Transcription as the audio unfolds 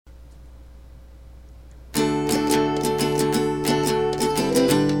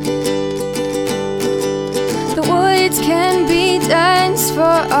for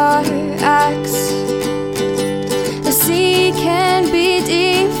our acts. The sea can be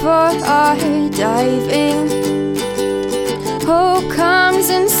deep for our diving. Hope comes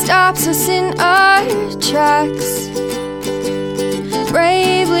and stops us in our tracks.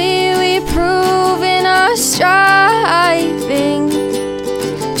 Bravely we prove in our striving,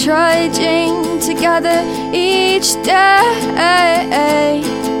 trudging together each day.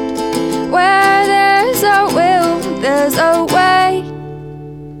 Where there's a will, there's a way.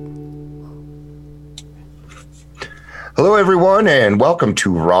 Hello, everyone, and welcome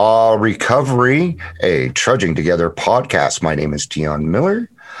to Raw Recovery, a Trudging Together podcast. My name is Dion Miller.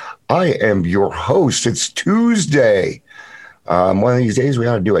 I am your host. It's Tuesday. One of these days, we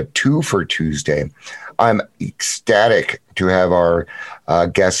ought to do a 2 for Tuesday. I'm ecstatic to have our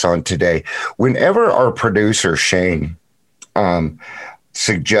guests on today. Whenever our producer, Shane,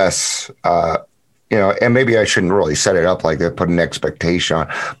 suggests, and maybe I shouldn't really set it up like that, put an expectation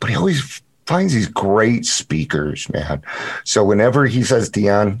on, but he always finds these great speakers, man. So whenever he says,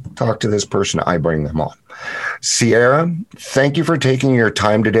 Dion, talk to this person, I bring them on. Sierra, thank you for taking your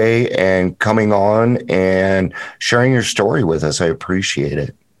time today and coming on and sharing your story with us. I appreciate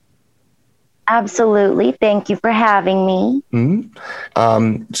it. Absolutely. Thank you for having me.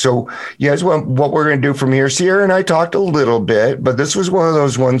 Mm-hmm. So, yes, what we're going to do from here, Sierra and I talked a little bit, but this was one of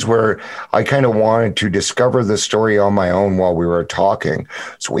those ones where I kind of wanted to discover the story on my own while we were talking.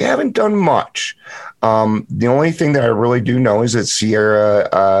 So we haven't done much. The only thing that I really do know is that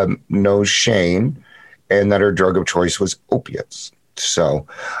Sierra knows Shane and that her drug of choice was opiates. So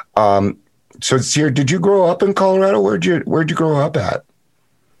Sierra, did you grow up in Colorado? Where'd you grow up at?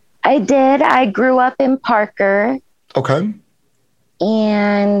 I did. I grew up in Parker. Okay.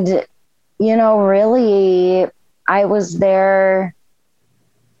 And, really, I was there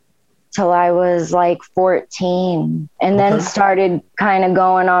till I was like 14 and then started kind of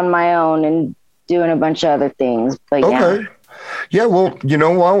going on my own and doing a bunch of other things. But okay. Yeah, well, you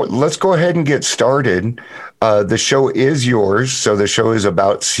know what? Let's go ahead and get started. The show is yours. So the show is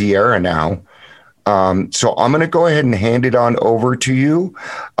about Sierra now. So I'm going to go ahead and hand it on over to you.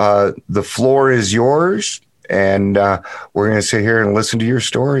 The floor is yours, and we're going to sit here and listen to your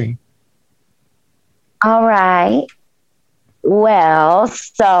story. All right. Well,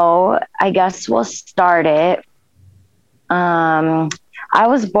 so I guess we'll start it. I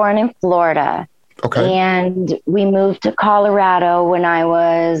was born in Florida. Okay. And we moved to Colorado when I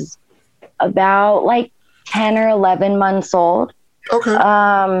was about like 10 or 11 months old.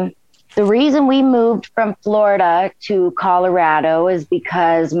 Okay. The reason we moved from Florida to Colorado is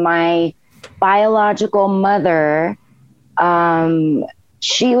because my biological mother,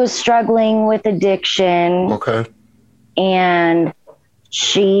 she was struggling with addiction. Okay. And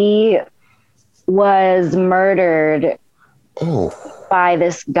she was murdered by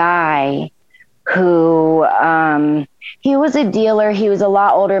this guy who, he was a dealer. He was a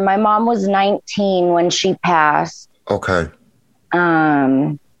lot older. My mom was 19 when she passed. Okay.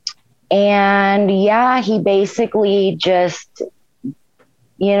 And yeah, he basically just,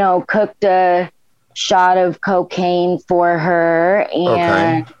 cooked a shot of cocaine for her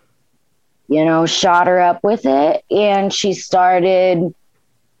and, shot her up with it. And she started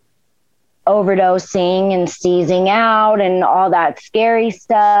overdosing and seizing out and all that scary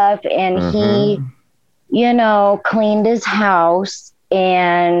stuff. And he, cleaned his house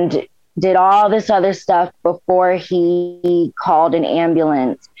and did all this other stuff before he called an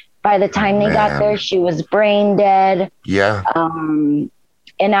ambulance. By the time they got there, she was brain dead. Yeah. And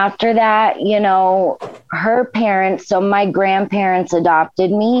after that, her parents, so my grandparents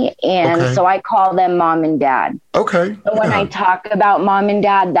adopted me. And so I call them mom and dad. Okay. So when I talk about mom and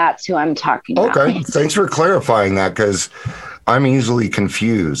dad, that's who I'm talking about. Okay. Thanks for clarifying that, because I'm easily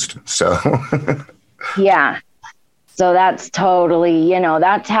confused. So. Yeah. So that's totally,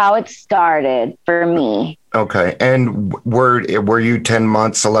 that's how it started for me. Okay. And were you 10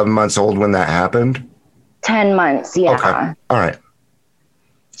 months, 11 months old when that happened? 10 months. Yeah. Okay. All right.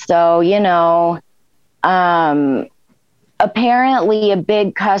 So, apparently a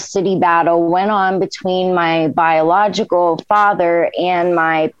big custody battle went on between my biological father and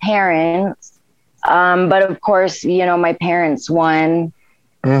my parents. But of course, my parents won.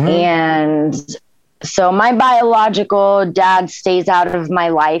 Mm-hmm. And so my biological dad stays out of my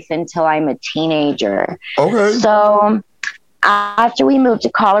life until I'm a teenager. Okay. So after we moved to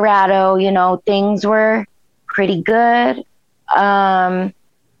Colorado, things were pretty good.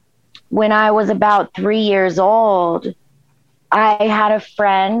 When I was about 3 years old, I had a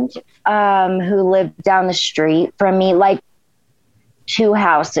friend who lived down the street from me, like two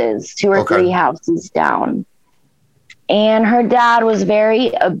or three houses down. And her dad was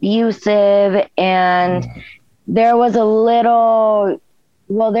very abusive, and there was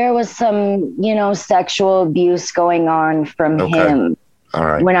some, sexual abuse going on from him. All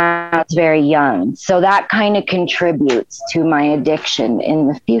right. When I was very young. So that kind of contributes to my addiction in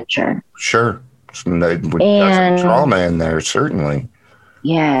the future. Sure. That's some trauma in there, certainly.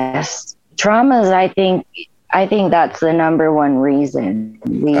 Yes. Traumas, I think that's the number one reason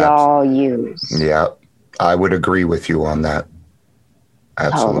we all use. Yeah. I would agree with you on that.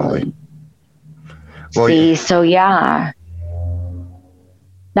 Absolutely. Totally. Well,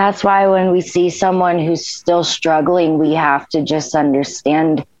 that's why when we see someone who's still struggling, we have to just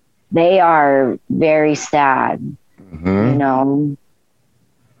understand they are very sad. Mm-hmm.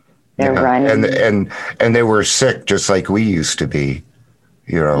 They're running. And they were sick just like we used to be,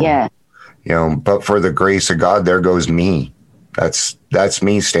 Yeah. But for the grace of God, there goes me. That's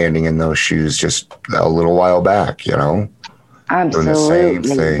me standing in those shoes just a little while back, Absolutely. Doing the same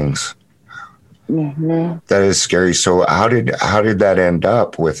things. Mm-hmm. That is scary. So how did that end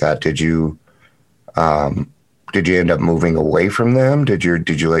up with that? Did you end up moving away from them? Did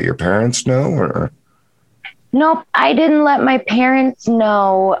you let your parents know, or? Nope, I didn't let my parents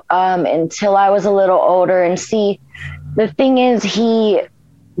know until I was a little older. And see, the thing is,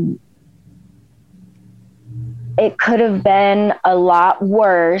 it could have been a lot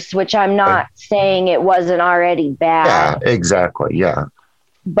worse, which I'm not saying it wasn't already bad. Yeah, exactly. Yeah.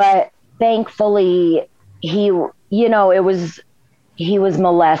 But thankfully, he was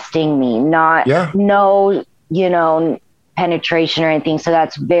molesting me, no penetration or anything. So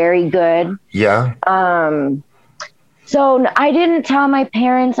that's very good. Yeah. So I didn't tell my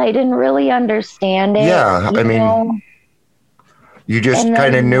parents. I didn't really understand it. Yeah. I mean, you just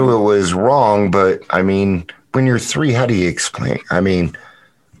kind of knew it was wrong, but I mean, when you're 3, how do you explain? I mean,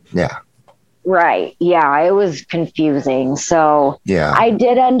 yeah. Right. Yeah, it was confusing. So yeah, I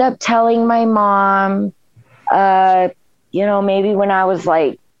did end up telling my mom, maybe when I was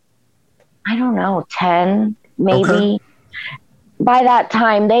like, I don't know, 10, maybe. Okay. By that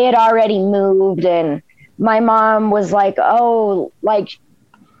time, they had already moved, and my mom was like,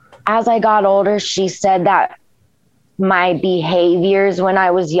 as I got older, she said that my behaviors when I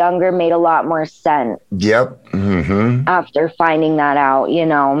was younger made a lot more sense. Yep. Mm-hmm. After finding that out,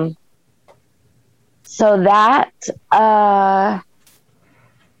 So that,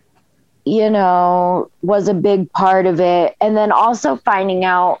 was a big part of it. And then also finding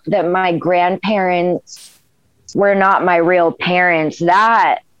out that my grandparents were not my real parents.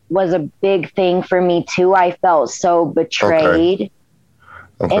 That was a big thing for me too. I felt so betrayed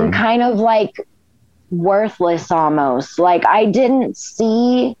and kind of like worthless almost. Like I didn't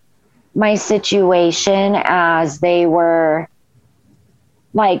see my situation as they were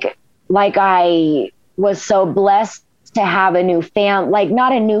like I was so blessed to have a new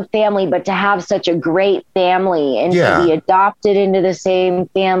not a new family, but to have such a great family and to be adopted into the same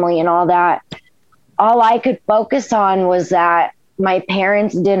family and all that. All I could focus on was that my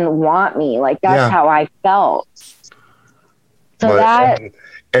parents didn't want me. Like that's how I felt. So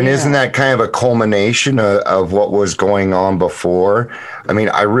isn't that kind of a culmination of what was going on before? I mean,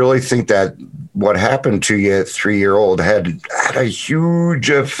 I really think that what happened to you at 3-year-old had a huge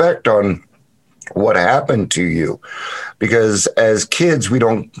effect on what happened to you. Because as kids, we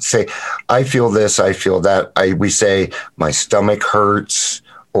don't say, I feel this, I feel that. We say, my stomach hurts,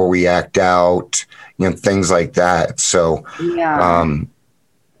 or we act out, things like that. So,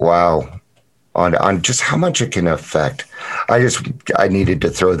 wow. On just how much it can affect. I needed to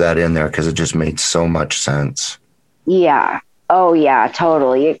throw that in there because it just made so much sense. Yeah. Oh yeah,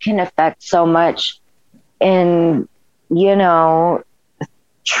 totally. It can affect so much. And,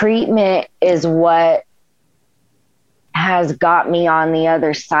 treatment is what has got me on the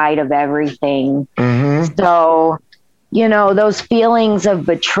other side of everything. Mm-hmm. So, those feelings of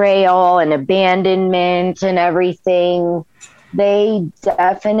betrayal and abandonment and everything, they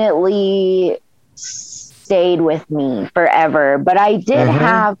definitely stayed with me forever. But I did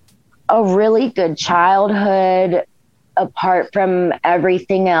have a really good childhood apart from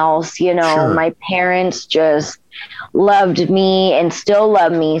everything else. My parents just loved me and still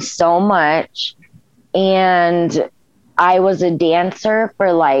love me so much. And I was a dancer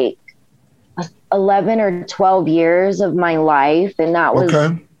for like 11 or 12 years of my life. And that was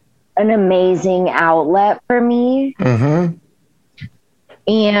an amazing outlet for me. Mm-hmm.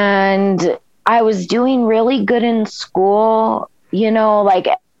 And I was doing really good in school, like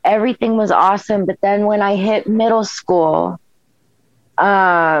everything was awesome. But then when I hit middle school,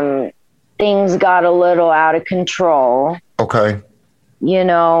 things got a little out of control. Okay. You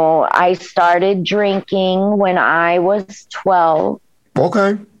know, I started drinking when I was 12.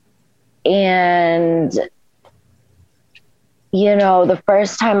 Okay. And, you know, the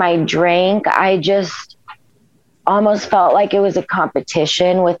first time I drank, I just almost felt like it was a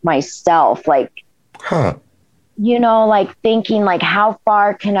competition with myself. Like, Huh. you know, like thinking like, how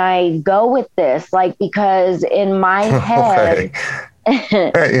far can I go with this? Like, because in my head,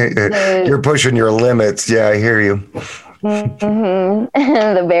 You're pushing your limits. Yeah, I hear you.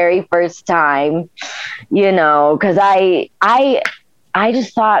 the very first time, you know, because I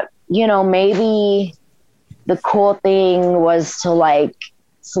just thought, you know, maybe the cool thing was to like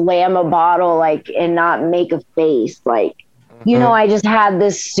slam a bottle like and not make a face. Like, you know, I just had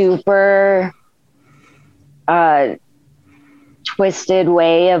this super twisted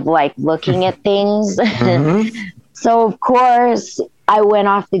way of like looking at things. So of course I went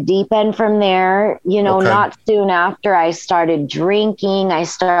off the deep end from there. You know, Okay. not soon after I started drinking, I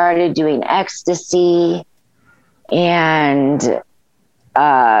started doing ecstasy, and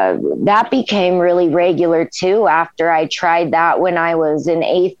that became really regular too after I tried that when I was in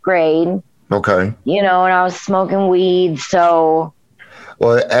 8th grade, Okay. you know, and I was smoking weed. So,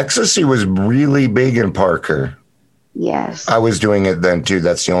 Well, ecstasy was really big in Parker. yes. I was doing it then too.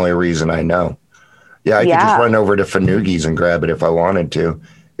 That's the only reason I know. Yeah, I could just run over to Fanugis and grab it if I wanted to.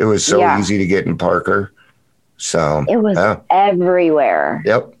 It was so easy to get in Parker. So it was everywhere.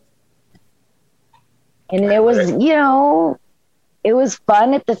 Yep. And it was, you know, it was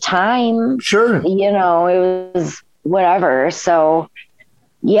fun at the time. Sure. You know, it was whatever. So,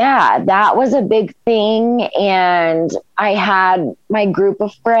 yeah, that was a big thing. And I had my group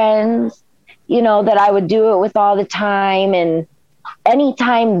of friends, you know, that I would do it with all the time. And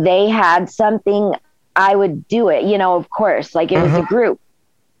anytime they had something, I would do it, you know, of course, like it was a group.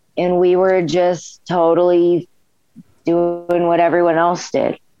 And we were just totally doing what everyone else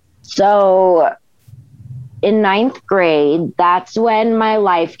did. So in 9th grade, that's when my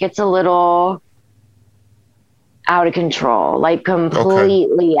life gets a little out of control, like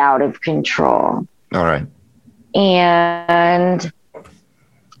completely out of control. All right. And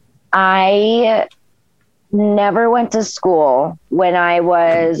I never went to school when I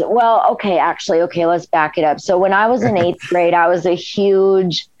was, okay, let's back it up. So when I was in 8th grade, I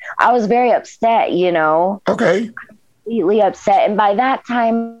was very upset, you know. Okay. Completely upset. And by that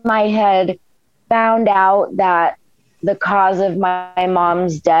time, I had found out that the cause of my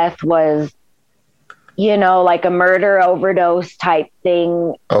mom's death was, you know, like a murder overdose type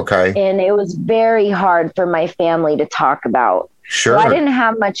thing. Okay. And it was very hard for my family to talk about. Sure. So I didn't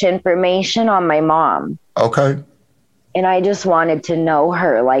have much information on my mom. Okay. And I just wanted to know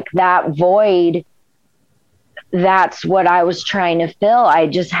her. Like that void, that's what I was trying to fill. I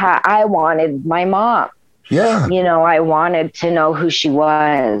wanted my mom. Yeah. You know, I wanted to know who she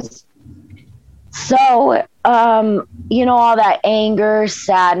was. So, you know, all that anger,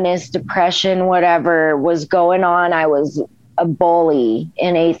 sadness, depression, whatever was going on. I was a bully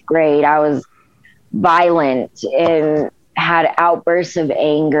in 8th grade. I was violent and had outbursts of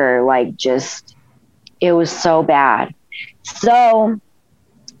anger, like just, it was so bad. So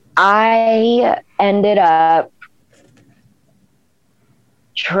I ended up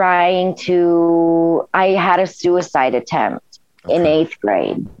I had a suicide attempt in 8th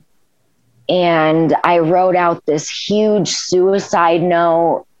grade. And I wrote out this huge suicide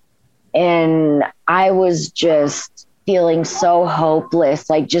note, and I was just feeling so hopeless,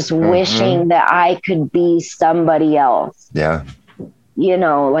 like just wishing that I could be somebody else. Yeah. You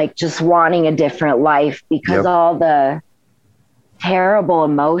know, like just wanting a different life because all the terrible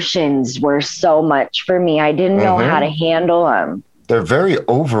emotions were so much for me. I didn't know how to handle them. They're very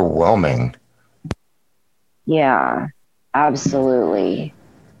overwhelming. Yeah, absolutely.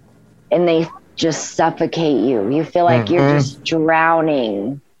 And they just suffocate you. You feel like you're just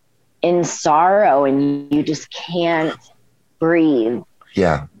drowning in sorrow and you just can't breathe.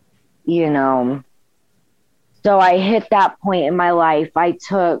 Yeah. You know. So I hit that point in my life. I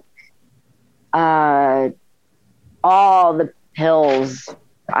took all the pills,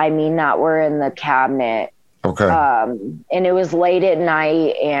 that were in the cabinet. Okay. And it was late at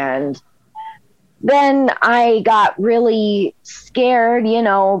night, and then I got really scared, you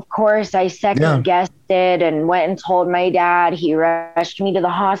know. Of course, I second guessed it and went and told my dad. He rushed me to the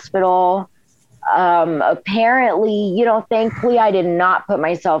hospital. Apparently, you know, thankfully I did not put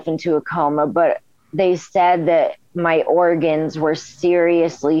myself into a coma, but they said that my organs were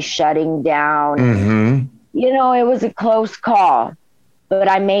seriously shutting down. You know, it was a close call, but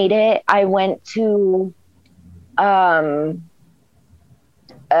I made it. I went to,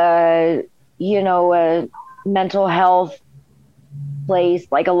 you know, a mental health place,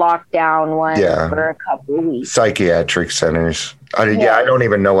 like a lockdown one Yeah. for a couple of weeks. Psychiatric centers. I don't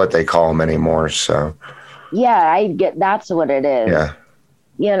even know what they call them anymore. So Yeah, that's what it is. yeah.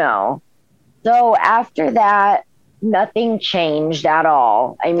 You know. So after that, nothing changed at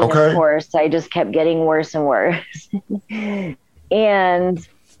all. I mean, Okay. of course, I just kept getting worse and worse. And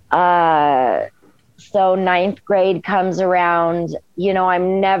so ninth grade comes around, you know,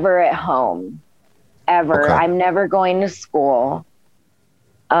 I'm never at home ever. Okay. I'm never going to school.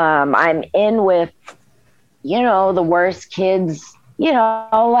 I'm in with, you know, the worst kids, you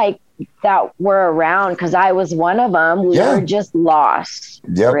know, like that were around, because I was one of them. We Yeah. were just lost,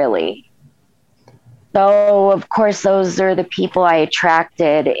 Yep. really. So, of course, those are the people I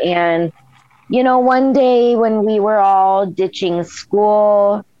attracted. And, you know, one day when we were all ditching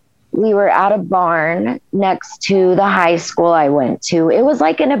school, we were at a barn next to the high school I went to. It was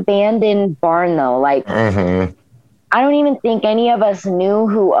like an abandoned barn, though. Like, Mm-hmm. I don't even think any of us knew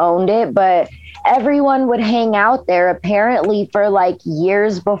who owned it, but everyone would hang out there apparently for like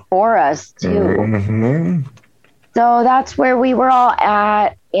years before us, too. Mm-hmm. So that's where we were all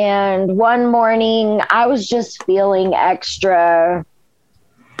at. And one morning I was just feeling extra,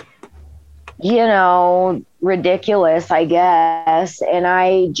 you know, ridiculous, I guess. And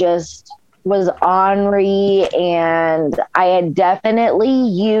I just was ornery, and I had definitely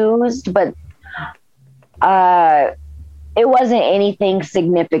used, but it wasn't anything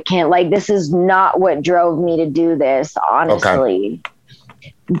significant. Like, this is not what drove me to do this, honestly.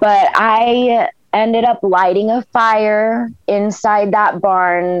 Okay. But I ended up lighting a fire inside that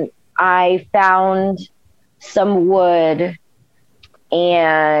barn. I found some wood,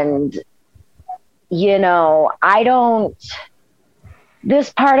 and, you know,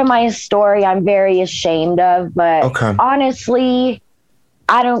 this part of my story I'm very ashamed of, but Okay. honestly,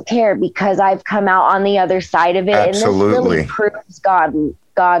 I don't care, because I've come out on the other side of it. Absolutely. And this really proves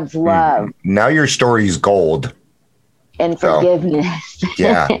God's love. Now your story's gold. And forgiveness.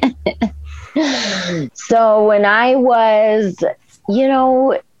 Yeah. So when I was, you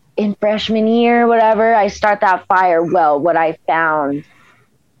know, in freshman year, whatever, I start that fire. Well, what I found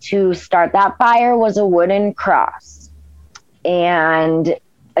to start that fire was a wooden cross and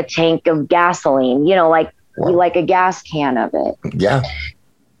a tank of gasoline, you know, like a gas can of it. Yeah.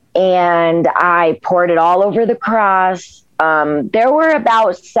 And I poured it all over the cross. There were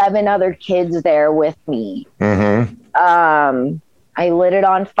about 7 other kids there with me. Mm-hmm. I lit it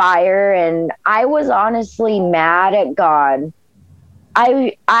on fire, and I was honestly mad at God.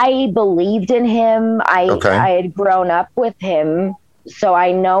 I believed in him. I had grown up with him, so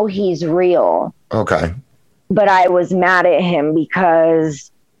I know he's real. Okay. But I was mad at him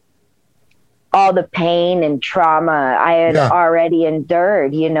because all the pain and trauma I had already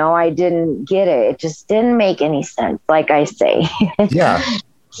endured, you know, I didn't get it. It just didn't make any sense, like I say. Yeah.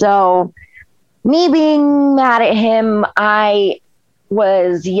 So me being mad at him, I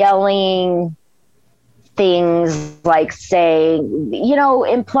was yelling things like saying, you know,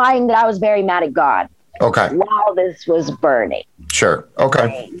 implying that I was very mad at God. Okay. While this was burning. Sure.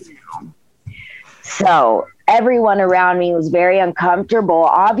 Okay. So everyone around me was very uncomfortable,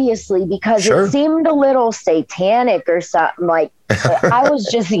 obviously, because it seemed a little satanic or something. Like, I was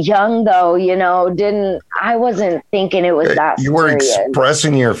just young, though, you know, I wasn't thinking it was that You were serious.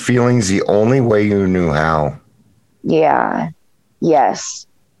 expressing your feelings the only way you knew how. Yeah. Yes,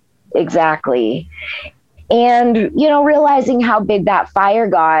 exactly. And, you know, realizing how big that fire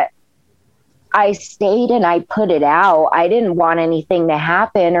got, I stayed and I put it out. I didn't want anything to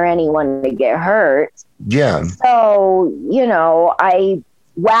happen or anyone to get hurt. Yeah. So, you know, I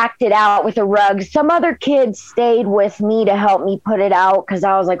whacked it out with a rug. Some other kids stayed with me to help me put it out, because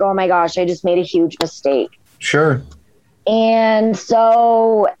I was like, oh my gosh, I just made a huge mistake. Sure. And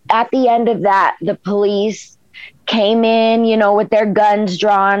so at the end of that, the police came in, you know, with their guns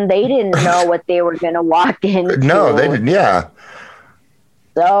drawn. They didn't know what they were going to walk into. No, they didn't. Yeah.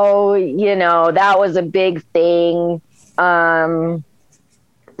 So, you know, that was a big thing. Well,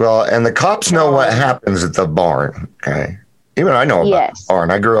 and the cops know what happens at the barn. Okay. Even I know about the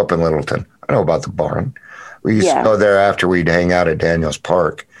barn. I grew up in Littleton. I know about the barn. We used to go there after we'd hang out at Daniels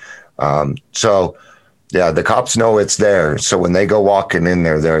Park. So, yeah, the cops know it's there. So when they go walking in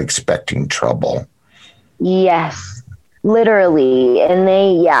there, they're expecting trouble. Yes, literally. And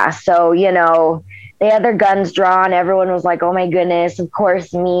so, you know, they had their guns drawn. Everyone was like, oh my goodness. Of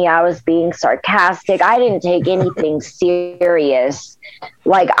course, I was being sarcastic. I didn't take anything serious.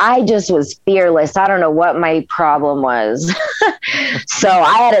 Like, I just was fearless. I don't know what my problem was. So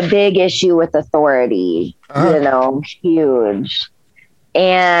I had a big issue with authority, you know, huge.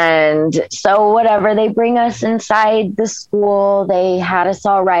 And so whatever, they bring us inside the school. They had us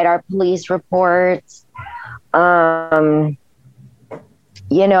all write our police reports. After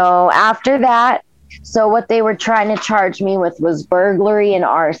that, so what they were trying to charge me with was burglary and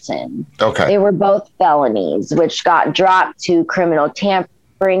arson. Okay. They were both felonies, which got dropped to criminal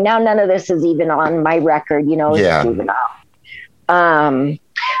tampering. Now, none of this is even on my record, it's juvenile.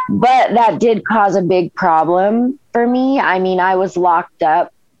 But that did cause a big problem for me. I mean, I was locked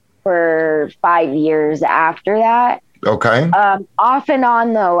up for 5 years after that. Okay. Off and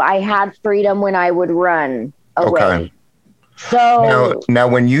on, though, I had freedom when I would run away. Okay. So now,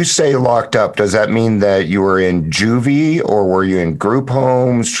 when you say locked up, does that mean that you were in juvie, or were you in group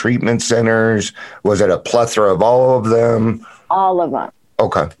homes, treatment centers? Was it a plethora of all of them? All of them.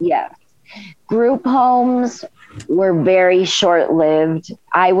 Okay. Yeah. Group homes were very short-lived.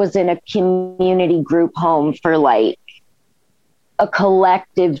 I was in a community group home for like a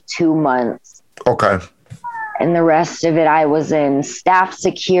collective 2 months. Okay. And the rest of it, I was in staff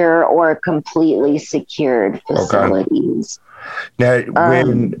secure or completely secured facilities. Okay. Now,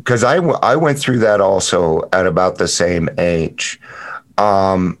 because I went through that also at about the same age,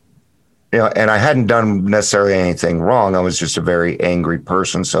 and I hadn't done necessarily anything wrong. I was just a very angry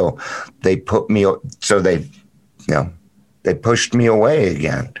person. So they pushed me away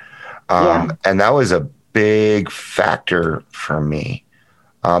again. And that was a big factor for me.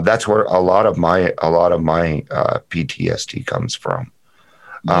 That's where a lot of my PTSD comes from.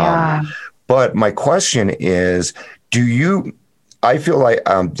 But my question is, I feel like,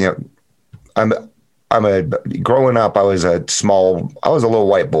 growing up, I was a little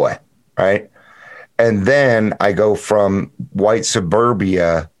white boy, right? And then I go from white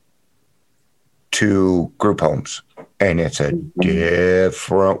suburbia to group homes, and it's a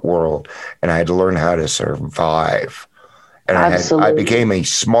different world. And I had to learn how to survive. And I became a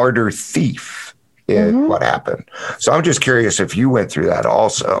smarter thief in what happened. So I'm just curious if you went through that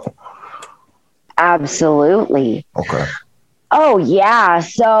also. Absolutely. Okay. Oh, yeah.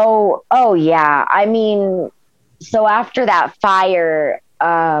 I mean, so after that fire,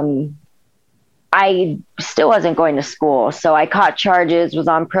 I still wasn't going to school. So I caught charges, was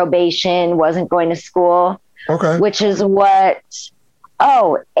on probation, wasn't going to school. Okay. Which is and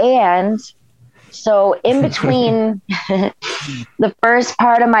so in between the first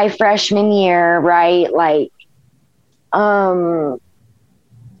part of my freshman year, right? Like,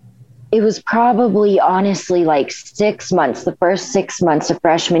 it was probably honestly like 6 months, the first 6 months of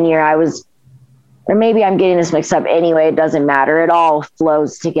freshman year, or maybe I'm getting this mixed up. Anyway, it doesn't matter. It all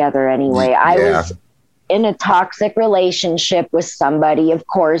flows together anyway. I was in a toxic relationship with somebody, of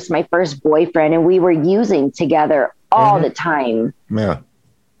course, my first boyfriend, and we were using together all the time. Yeah.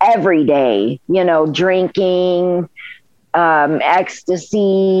 Every day, drinking,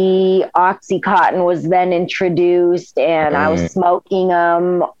 ecstasy, Oxycontin was then introduced, and I was smoking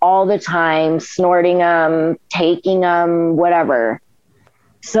them all the time, snorting them, taking them, whatever.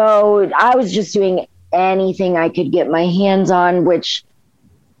 So I was just doing anything I could get my hands on, which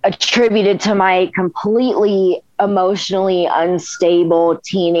attributed to my completely emotionally unstable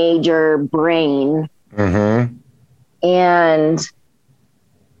teenager brain. And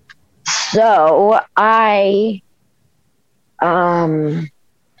so he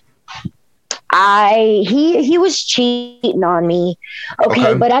was cheating on me.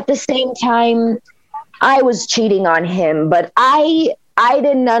 Okay. But at the same time, I was cheating on him, but I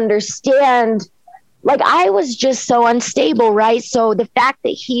didn't understand. Like, I was just so unstable, right? So the fact that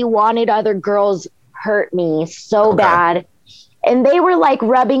he wanted other girls hurt me so bad. And they were like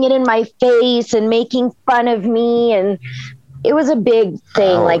rubbing it in my face and making fun of me. And it was a big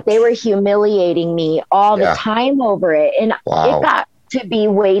thing. Ouch. Like, they were humiliating me all the time over it. And it got to be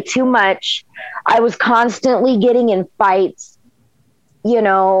way too much. I was constantly getting in fights. It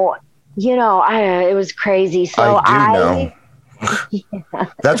was crazy. So I do know.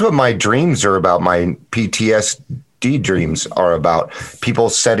 That's what my dreams are about. My PTSD dreams are about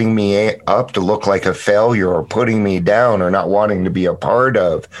people setting me up to look like a failure, or putting me down, or not wanting to be a part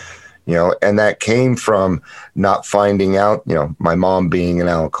of, and that came from not finding out, my mom being an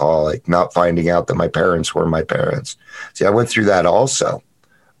alcoholic, not finding out that my parents were my parents. See, I went through that also.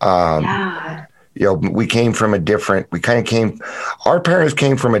 We came from our parents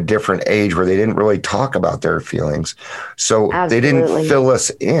came from a different age where they didn't really talk about their feelings. So They didn't fill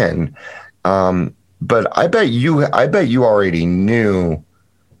us in. But I bet you already knew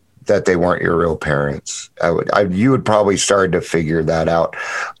that they weren't your real parents. You would probably start to figure that out,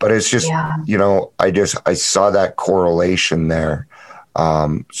 but it's just, I saw that correlation there.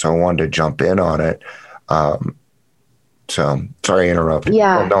 So I wanted to jump in on it. So sorry I interrupted.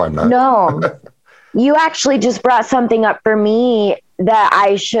 Yeah. Oh, no, I'm not. No, you actually just brought something up for me that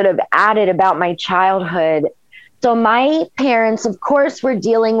I should have added about my childhood. So my parents, of course, were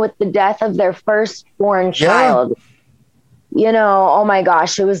dealing with the death of their firstborn child. You know, oh my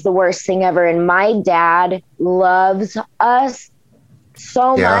gosh, it was the worst thing ever. And my dad loves us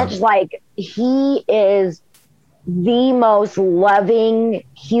so much. Like, he is the most loving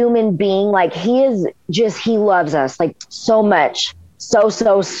human being. Like, he loves us like so much,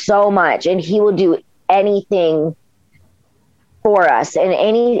 so much. And he will do anything for us, and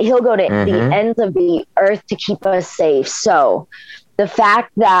he'll go to the ends of the earth to keep us safe. So the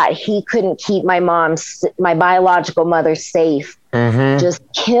fact that he couldn't keep my biological mother safe just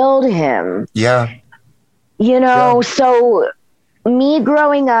killed him. Yeah. You know, so me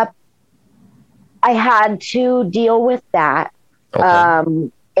growing up, I had to deal with that.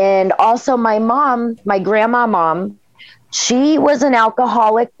 Okay. And also my mom, my grandma mom, she was an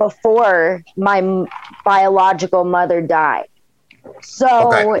alcoholic before my biological mother died.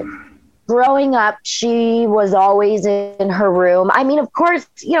 So growing up, she was always in her room. I mean, of course,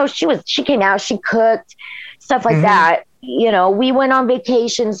 you know, she came out, she cooked, stuff like that. You know, we went on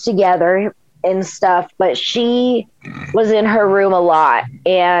vacations together and stuff, but she was in her room a lot.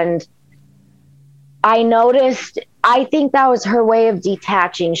 And I noticed, I think that was her way of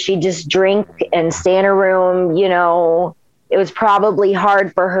detaching. She'd just drink and stay in her room. You know, it was probably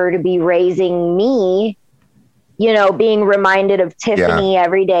hard for her to be raising me, you know, being reminded of Tiffany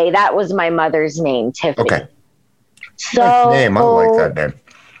every day. That was my mother's name, Tiffany. Okay. So, nice name. I like that name.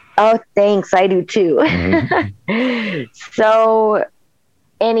 Oh, thanks. I do too. So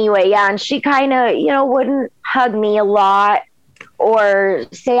anyway, and she kind of, you know, wouldn't hug me a lot or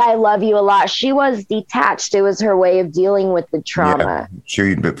say I love you a lot. She was detached. It was her way of dealing with the trauma.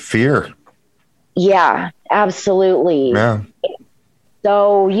 Fear. Yeah, absolutely. Yeah.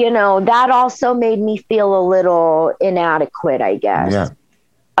 So, you know, that also made me feel a little inadequate, I guess. Yeah.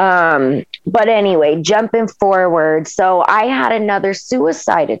 But anyway, jumping forward. So I had another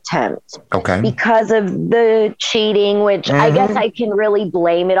suicide attempt. Okay. Because of the cheating, which I guess I can really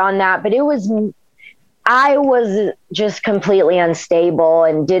blame it on that. But I was just completely unstable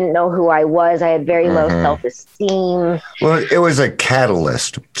and didn't know who I was. I had very low self-esteem. Well, it was a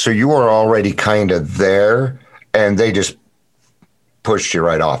catalyst. So you were already kind of there and they just pushed you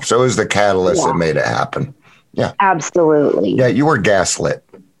right off. So it was the catalyst that made it happen. Yeah. Absolutely. Yeah, you were gaslit.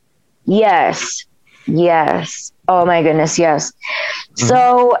 Yes. Oh my goodness, yes.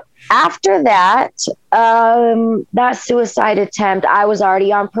 So after that, that suicide attempt, I was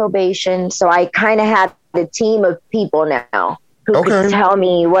already on probation. So I kind of had a team of people now who could tell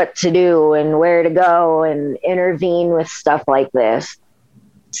me what to do and where to go and intervene with stuff like this.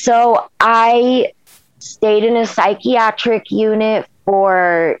 So I stayed in a psychiatric unit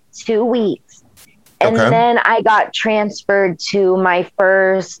for 2 weeks. And then I got transferred to my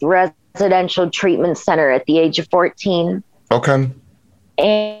first residential treatment center at the age of 14. Okay.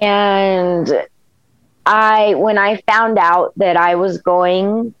 And when I found out that I was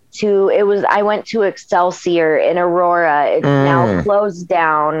going to, I went to Excelsior in Aurora. It's now closed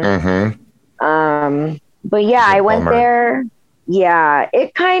down. But yeah, I went there. Yeah,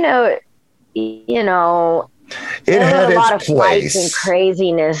 it kind of, you know, it had a lot its of place fights and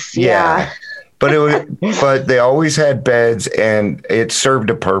craziness. Yeah. But they always had beds and it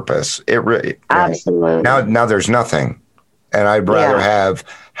served a purpose. It really, absolutely. Now there's nothing. And I'd rather have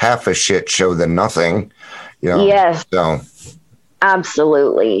half a shit show than nothing. You know? Yes. So.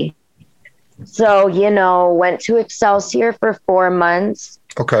 Absolutely. So, you know, went to Excelsior for 4 months.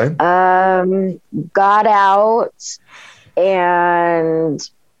 Okay. Got out and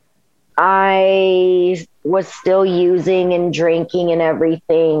I was still using and drinking and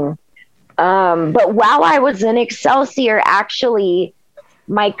everything. But while I was in Excelsior, actually,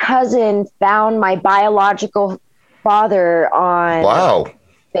 my cousin found my biological father on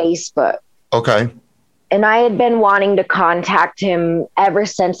Facebook. Okay. And I had been wanting to contact him ever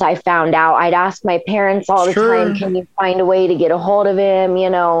since I found out. I'd ask my parents all the time, can you find a way to get a hold of him? You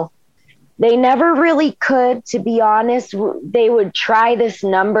know, they never really could, to be honest. They would try this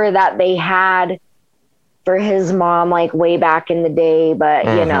number that they had for his mom, like way back in the day. But,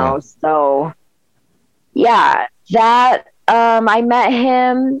 you know, so yeah, that, I met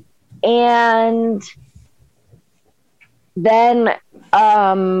him and then,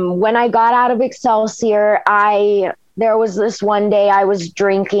 when I got out of Excelsior, there was this one day I was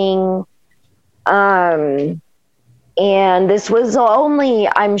drinking, and this was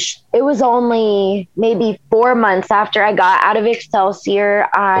it was only maybe 4 months after I got out of Excelsior.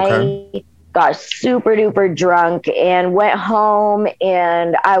 I got super duper drunk and went home,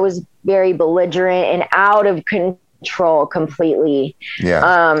 and I was very belligerent and out of control completely.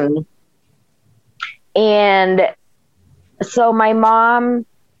 Yeah. And so my mom,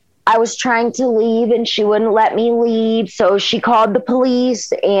 I was trying to leave and she wouldn't let me leave. So she called the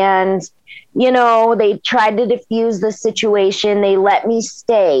police and, they tried to defuse the situation. They let me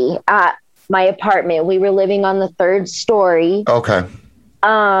stay at my apartment. We were living on the 3rd story. Okay.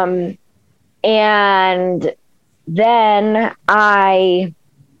 And then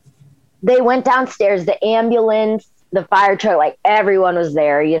they went downstairs, the ambulance, the fire truck, like everyone was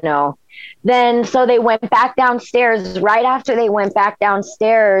there, Then, so they went back downstairs. Right after they went back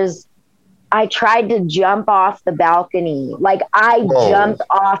downstairs, I tried to jump off the balcony. Like Whoa. jumped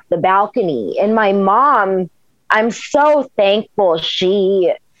off the balcony, and my mom, I'm so thankful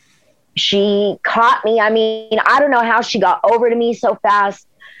she caught me. I mean, I don't know how she got over to me so fast,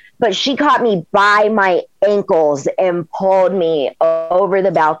 but she caught me by my ankles and pulled me over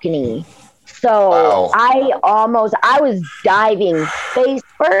the balcony. So wow. I was diving face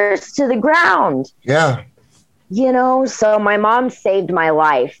first to the ground. Yeah. So my mom saved my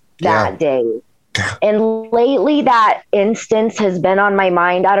life that day. And lately that instance has been on my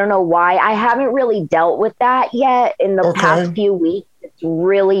mind. I don't know why. I haven't really dealt with that yet in the past few weeks. It's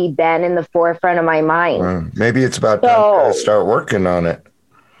really been in the forefront of my mind. Maybe it's about time to start working on it.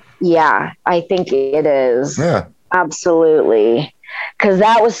 Yeah, I think it is. Yeah. Absolutely. Because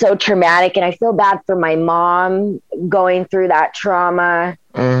that was so traumatic, and I feel bad for my mom going through that trauma.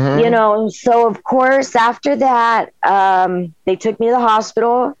 Mm-hmm. So of course after that, they took me to the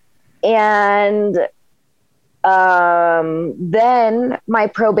hospital, and then my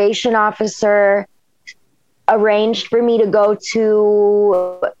probation officer arranged for me to go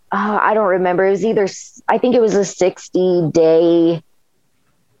to, I don't remember, I think it was a 60-day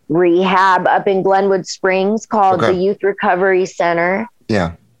rehab up in Glenwood Springs called the Youth Recovery Center.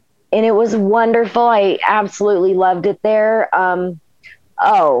 Yeah. And it was wonderful. I absolutely loved it there.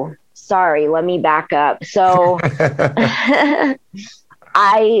 Oh, sorry. Let me back up. So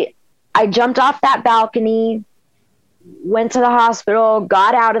I jumped off that balcony, went to the hospital,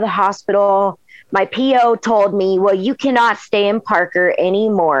 got out of the hospital. My PO told me, well, you cannot stay in Parker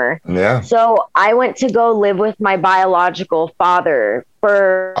anymore. Yeah. So I went to go live with my biological father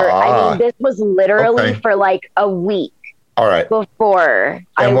this was literally for like a week. All right. Before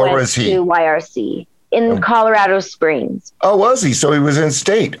I went to YRC in Colorado Springs. Oh, was he? So he was in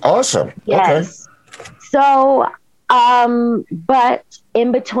state. Awesome. Yes. Okay. So, but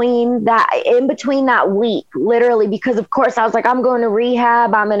in between that week, literally, because of course I was like, I'm going to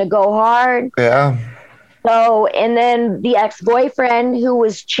rehab. I'm going to go hard. Yeah. So, and then the ex-boyfriend who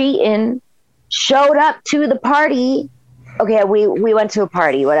was cheating showed up to the party. Okay, we went to a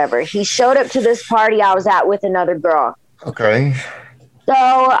party, whatever. He showed up to this party I was at with another girl. Okay.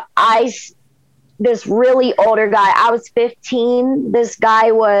 So this really older guy, I was 15. This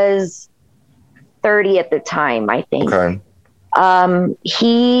guy was 30 at the time, I think. Okay.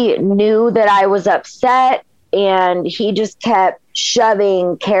 He knew that I was upset, and he just kept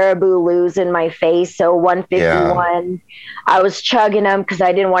shoving Caribou Loos in my face. So 151, I was chugging them because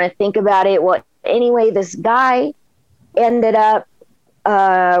I didn't want to think about it. Well, anyway, this guy ended up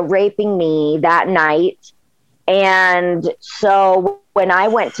raping me that night. And so when I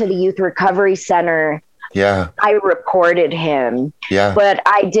went to the Youth Recovery Center, I reported him. Yeah. But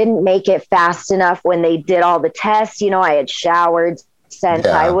I didn't make it fast enough when they did all the tests. I had showered since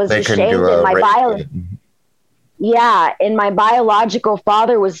I was ashamed. And my biological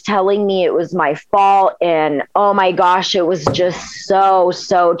father was telling me it was my fault. And oh my gosh, it was just so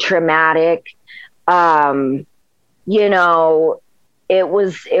traumatic. It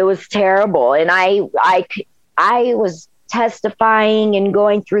was terrible. And I was testifying and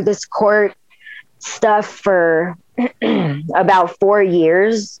going through this court stuff for about 4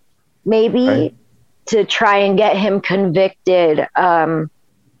 years, maybe, to try and get him convicted.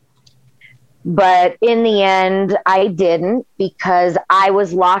 But in the end, I didn't, because I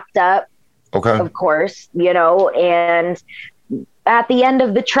was locked up, of course, and at the end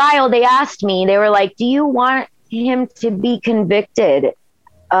of the trial, they asked me, they were like, do you want him to be convicted?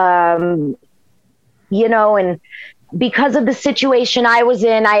 And because of the situation I was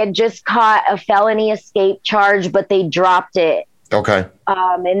in, I had just caught a felony escape charge, but they dropped it. Okay.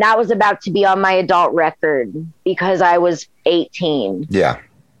 And that was about to be on my adult record because I was 18. Yeah.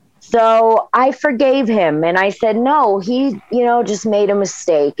 So I forgave him, and I said, no, he, just made a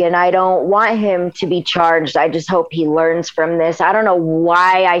mistake, and I don't want him to be charged. I just hope he learns from this. I don't know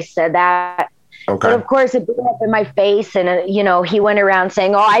why I said that. Okay. But of course, it blew up in my face. And, he went around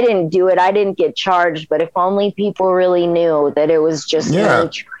saying, oh, I didn't do it. I didn't get charged. But if only people really knew that it was just me trying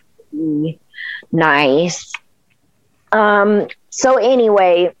to be nice. So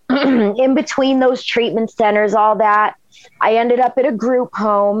anyway, in between those treatment centers, all that, I ended up at a group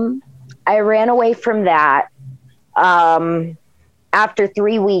home. I ran away from that after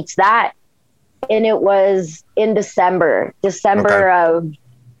 3 weeks. And it was in December of,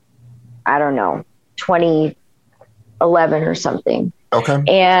 I don't know, 2011 or something. Okay.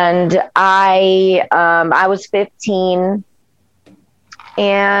 And I was 15,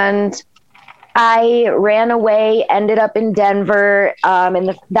 and I ran away, ended up in Denver.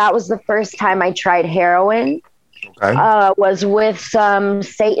 And that was the first time I tried heroin. Okay. Was with some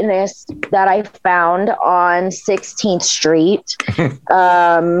Satanists that I found on 16th Street.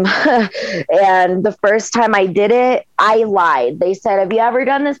 And the first time I did it, I lied. They said, have you ever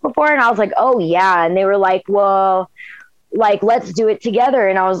done this before? And I was like, oh yeah. And they were like, well, like, let's do it together.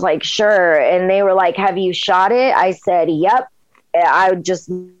 And I was like, sure. And they were like, have you shot it? I said, yep. I just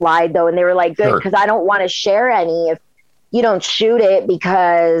lied though. And they were like, good, because I don't want to share any if you don't shoot it,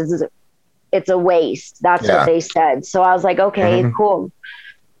 because it's a waste. That's what they said. So I was like, okay, cool.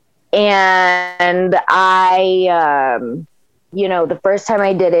 And I, the first time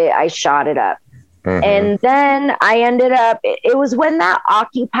I did it, I shot it up. And then I ended up, it was when that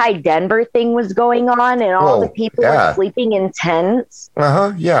Occupy Denver thing was going on, and all the people were sleeping in tents.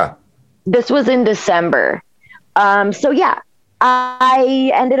 Yeah. This was in December. So yeah,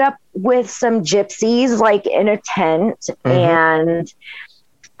 I ended up with some gypsies, like in a tent, and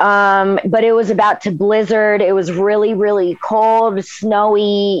but it was about to blizzard. It was really, really cold,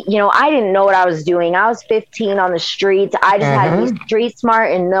 snowy. I didn't know what I was doing. I was 15 on the streets. I just had to be street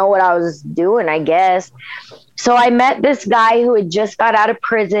smart and know what I was doing, I guess. So I met this guy who had just got out of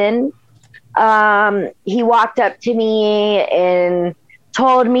prison. He walked up to me and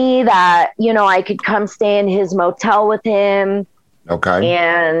told me that, I could come stay in his motel with him. Okay.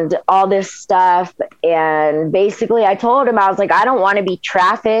 And all this stuff. And basically I told him, I was like, I don't want to be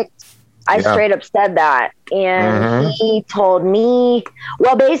trafficked. I straight up said that. And he told me,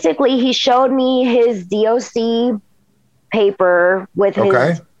 well, basically he showed me his DOC paper with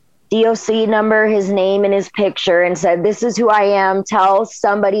his DOC number, his name, and his picture, and said, this is who I am. Tell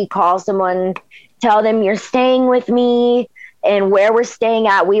somebody, call someone, tell them you're staying with me and where we're staying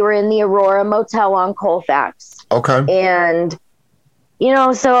at. We were in the Aurora Motel on Colfax. Okay. And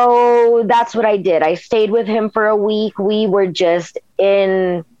so that's what I did. I stayed with him for a week. We were just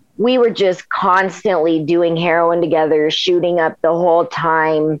constantly doing heroin together, shooting up the whole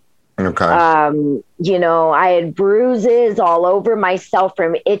time. Okay. I had bruises all over myself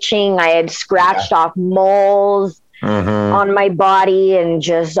from itching. I had scratched off moles on my body, and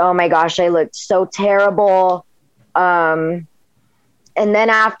just, oh my gosh, I looked so terrible. And then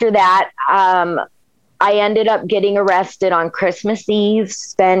after that, I ended up getting arrested on Christmas Eve,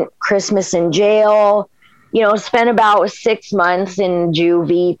 spent Christmas in jail, spent about 6 months in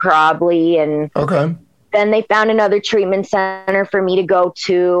juvie probably. And then they found another treatment center for me to go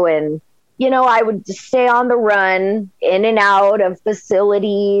to. And, I would just stay on the run, in and out of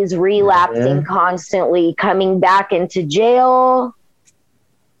facilities, relapsing constantly, coming back into jail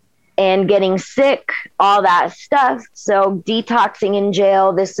and getting sick, all that stuff. So detoxing in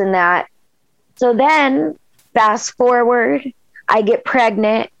jail, this and that. So then, fast forward, I get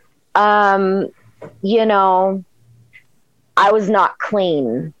pregnant. I was not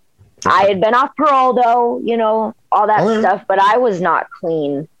clean. I had been off parole, though, all that stuff, but I was not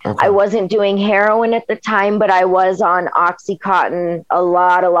clean. I wasn't doing heroin at the time, but I was on Oxycontin, a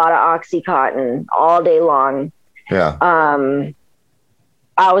lot of Oxycontin all day long. Yeah.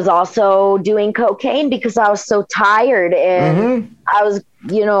 I was also doing cocaine because I was so tired, and I was,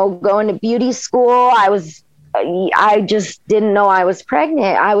 going to beauty school. I just didn't know I was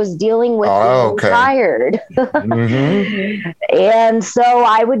pregnant. I was dealing with being tired. And so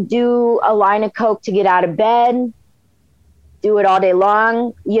I would do a line of coke to get out of bed, do it all day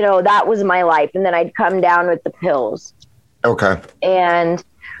long. That was my life. And then I'd come down with the pills. Okay. And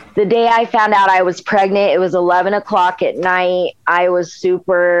the day I found out I was pregnant, it was 11 o'clock at night. I was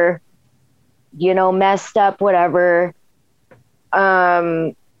super, messed up, whatever.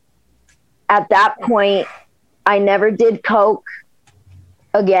 At that point, I never did coke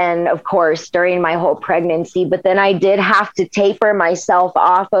again, of course, during my whole pregnancy. But then I did have to taper myself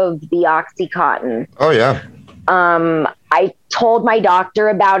off of the Oxycontin. Oh, yeah. I told my doctor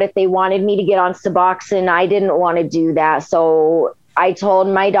about it. They wanted me to get on Suboxone. I didn't want to do that. So I told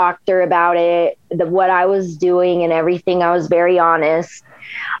my doctor about it, what I was doing and everything. I was very honest.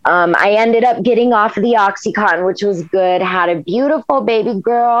 I ended up getting off of the Oxycontin, which was good. Had a beautiful baby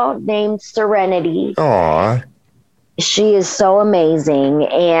girl named Serenity. Aw. She is so amazing.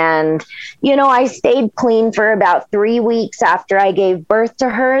 And, I stayed clean for about 3 weeks after I gave birth to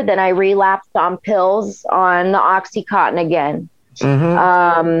her. Then I relapsed on pills on the Oxycontin again.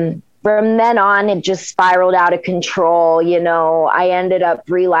 Mm-hmm. From then on, it just spiraled out of control. I ended up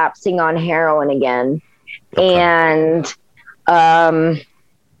relapsing on heroin again. Okay. And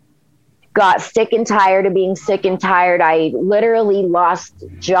got sick and tired of being sick and tired. I literally lost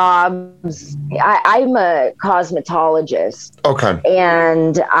jobs. I'm a cosmetologist. Okay.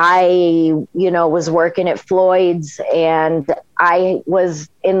 And I, was working at Floyd's, and I was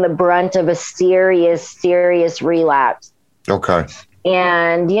in the brunt of a serious relapse. Okay.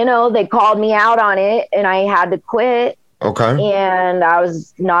 And, they called me out on it, and I had to quit. Okay. And I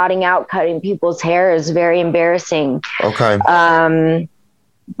was nodding out, cutting people's hair. It was very embarrassing. Okay.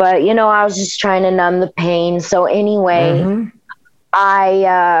 But, I was just trying to numb the pain. So anyway,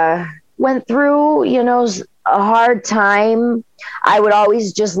 I went through, a hard time. I would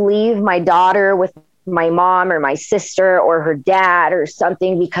always just leave my daughter with my mom or my sister or her dad or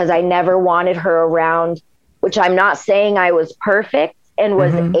something, because I never wanted her around, which I'm not saying I was perfect and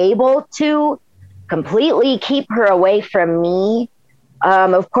was able to completely keep her away from me.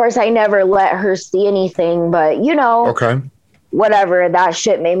 Of course, I never let her see anything, but, Okay. whatever, that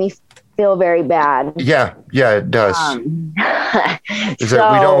shit made me feel very bad. Yeah, it does. Is So,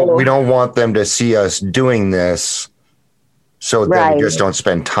 that we don't want them to see us doing this, so then we just don't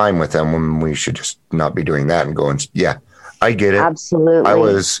spend time with them when we should just not be doing that and going. Yeah, I get it. Absolutely. I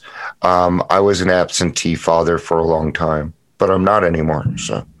was an absentee father for a long time, but I'm not anymore.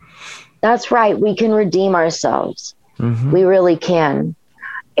 So that's right. We can redeem ourselves. We really can.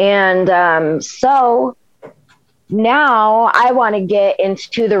 And so now I want to get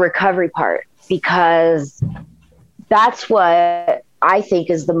into the recovery part, because that's what I think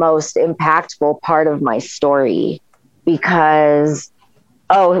is the most impactful part of my story. Because,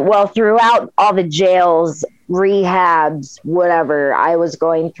 throughout all the jails, rehabs, whatever I was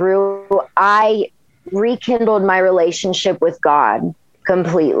going through, I rekindled my relationship with God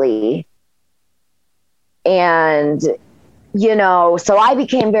completely. And so I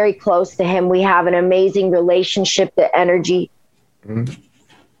became very close to him. We have an amazing relationship, the energy.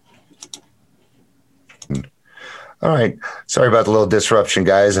 All right. Sorry about the little disruption,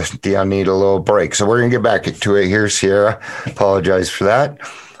 guys. I need a little break. So we're going to get back to it here, Sierra. Apologize for that.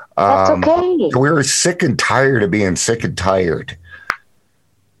 That's okay. We were sick and tired of being sick and tired.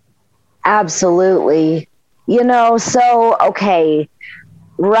 Absolutely. Okay.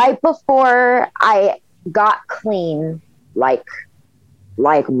 Right before I got clean, like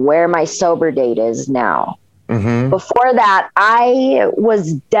where my sober date is now. Before that, I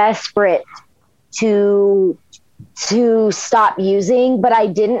was desperate to stop using, but I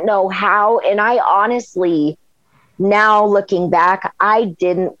didn't know how. And I honestly, now looking back, I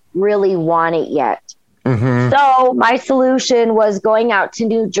didn't really want it yet. So my solution was going out to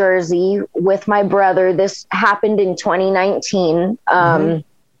New Jersey with my brother. This happened in 2019.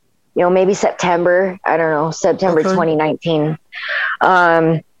 Maybe September. I don't know, September 2019.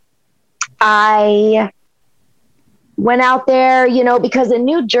 I went out there, because in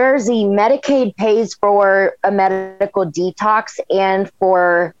New Jersey, Medicaid pays for a medical detox and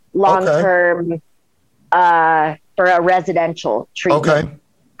for long-term, for a residential treatment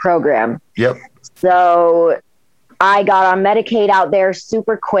program. Yep. So I got on Medicaid out there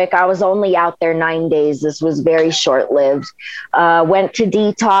super quick. I was only out there 9 days. This was very short-lived. Went to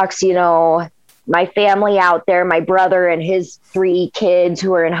detox, my family out there, my brother and his 3 kids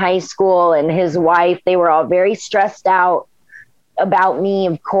who were in high school, and his wife, they were all very stressed out about me,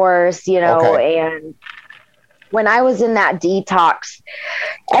 of course, and when I was in that detox,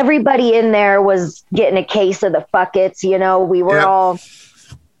 everybody in there was getting a case of the fuckets. We were all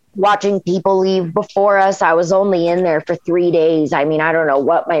watching people leave before us. I was only in there for 3 days. I mean, I don't know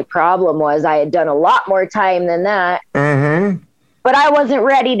what my problem was. I had done a lot more time than that. But I wasn't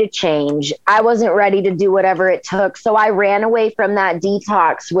ready to change. I wasn't ready to do whatever it took. So I ran away from that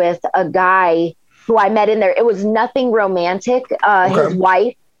detox with a guy who I met in there. It was nothing romantic. His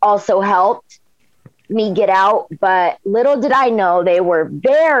wife also helped me get out. But little did I know, they were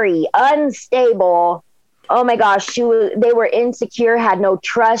very unstable. Oh my gosh, they were insecure, had no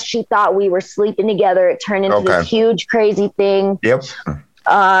trust. She thought we were sleeping together. It turned into this huge, crazy thing. Yep.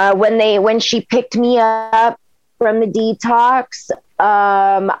 When she picked me up from the detox,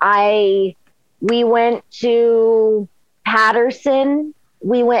 we went to Patterson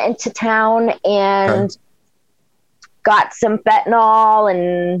we went into town and got some fentanyl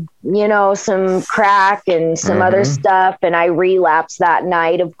and, you know, some crack and some other stuff. And I relapsed that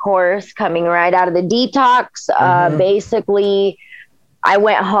night, of course, coming right out of the detox. Basically, I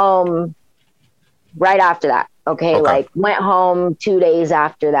went home right after that. Okay. Like went home 2 days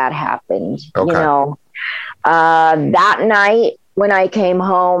after that happened, you know, that night when I came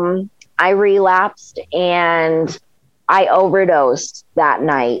home, I relapsed and I overdosed that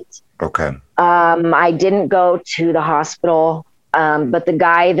night. Okay. I didn't go to the hospital, but the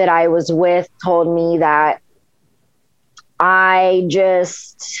guy that I was with told me that I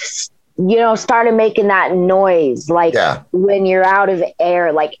just, you know, started making that noise, like when you're out of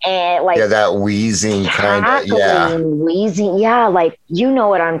air, like that wheezing kind of, wheezing, like you know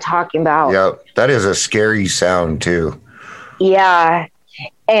what I'm talking about. Yep, that is a scary sound too. Yeah,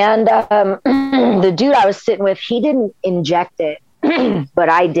 and the dude I was sitting with, he didn't inject it, but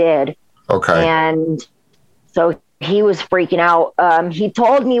I did. Okay. And so he was freaking out. He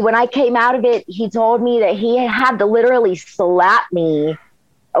told me when I came out of it, he told me that he had to literally slap me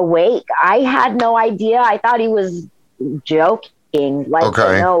awake. I had no idea. I thought he was joking. Like,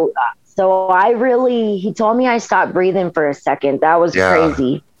 no. So he told me I stopped breathing for a second. That was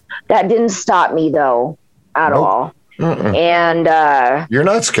crazy. That didn't stop me though at all. And you're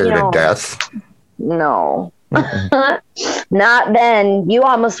not scared of death. No. Not then. You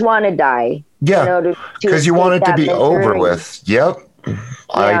almost want to die. Yeah, because you want it to be over with. Yep.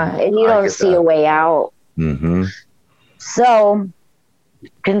 Yeah, and you don't see a way out. So,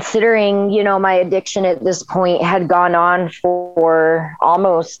 considering, you know, my addiction at this point had gone on for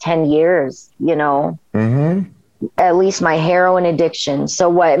almost 10 years, you know, at least my heroin addiction.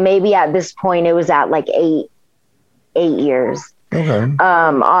 So maybe at this point it was at like eight years,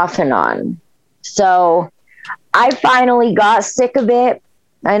 off and on. So I finally got sick of it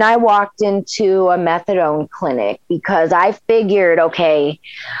and I walked into a methadone clinic because I figured, okay,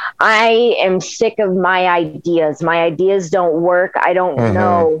 I am sick of my ideas. My ideas don't work. I don't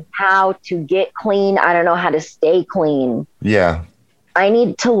know how to get clean. I don't know how to stay clean. Yeah. I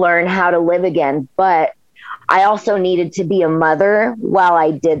need to learn how to live again, but I also needed to be a mother while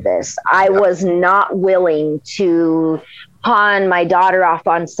I did this. I was not willing to pawn my daughter off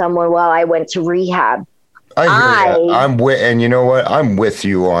on someone while I went to rehab. And you know what? I'm with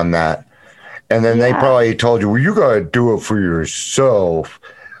you on that. And then they probably told you, well, you got to do it for yourself.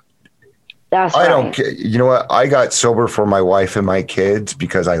 That's right. I don't care. You know what? I got sober for my wife and my kids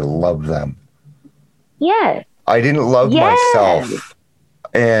because I love them. Yes. I didn't love myself.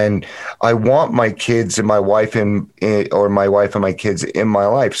 And I want my kids and my wife or my wife and my kids in my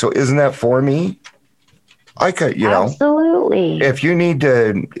life. So isn't that for me? I could, you know, absolutely. If you need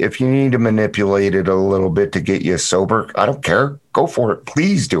to manipulate it a little bit to get you sober, I don't care. Go for it.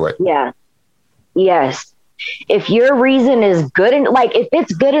 Please do it. Yeah. Yes. If your reason is good and like if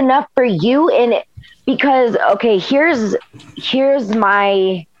it's good enough for you, and because here's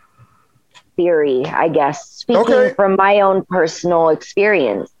my theory, I guess, speaking from my own personal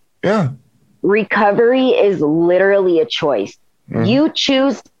experience. Yeah. Recovery is literally a choice. You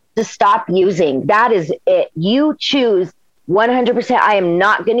choose to stop using. That is it. You choose 100%. I am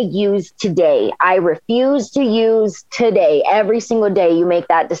not going to use today. I refuse to use today. Every single day you make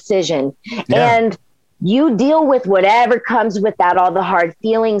that decision. And you deal with whatever comes with that, all the hard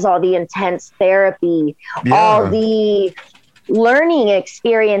feelings, all the intense therapy, all the learning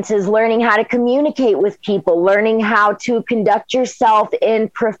experiences, learning how to communicate with people, learning how to conduct yourself in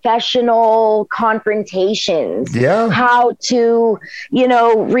professional confrontations, how to, you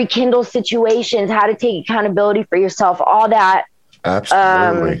know, rekindle situations, how to take accountability for yourself, all that.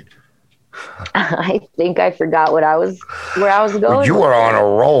 Absolutely. I think I forgot where I was going. Well, you were on a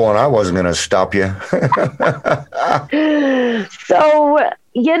roll and I wasn't going to stop you. So,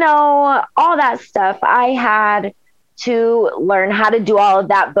 you know, all that stuff I had to learn how to do all of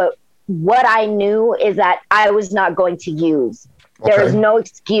that. But what I knew is that I was not going to use. There is no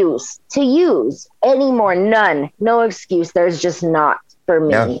excuse to use anymore. None. No excuse. There's just not for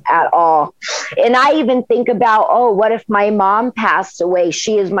me at all. And I even think about, what if my mom passed away?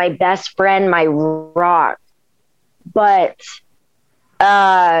 She is my best friend, my rock. But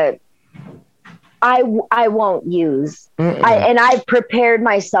I won't use. And I've prepared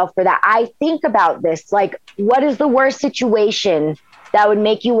myself for that. I think about this, like, what is the worst situation that would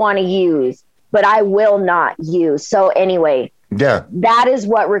make you want to use? But I will not use. So anyway, that is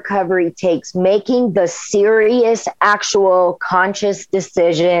what recovery takes. Making the serious, actual, conscious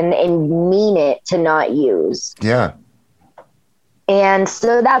decision and mean it to not use. Yeah. And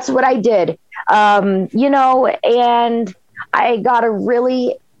so that's what I did. You know, and I got a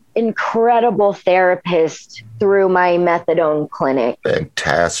really incredible therapist through my methadone clinic.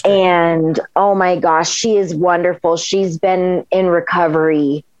 Fantastic. And oh my gosh, she is wonderful. She's been in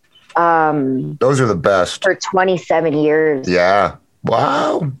recovery those are the best for 27 years. Yeah.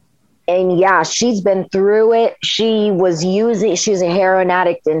 Wow. And yeah, she's been through it. She's a heroin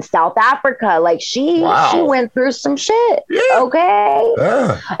addict in South Africa. Like she went through some shit. Yeah. Okay.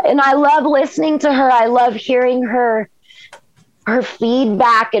 Yeah. And I love listening to her. I love hearing her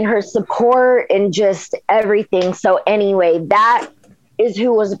feedback and her support and just everything. So anyway, that is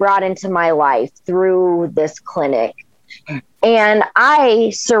who was brought into my life through this clinic. And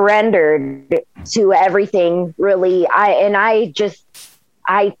I surrendered to everything, really. I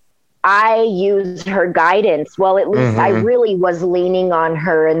used her guidance. Well, at least I really was leaning on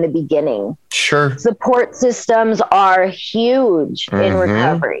her in the beginning. Sure. Support systems are huge in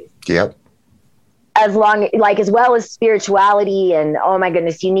recovery. Yep. As well as spirituality, and oh my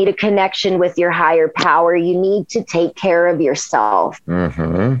goodness, you need a connection with your higher power. You need to take care of yourself.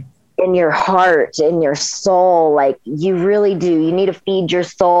 In your heart, in your soul. Like you really do. You need to feed your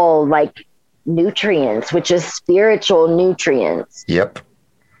soul like nutrients, which is spiritual nutrients. Yep.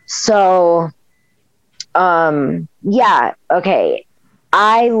 So, yeah. Okay.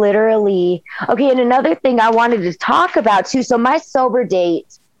 And another thing I wanted to talk about too. So my sober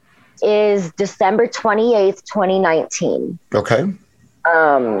date is December 28th, 2019. Okay.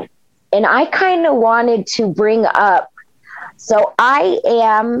 And I kind of wanted to bring up, so I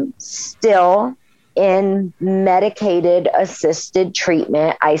am still in medicated assisted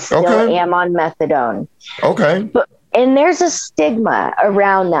treatment. I still am on methadone. Okay. And there's a stigma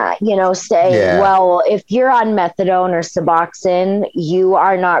around that, well, if you're on methadone or Suboxone, you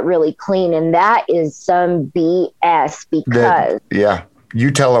are not really clean. And that is some BS because...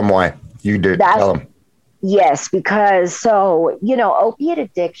 You tell them why. You did tell them. Yes, because opiate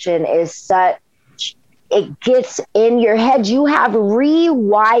addiction is such... It gets in your head. You have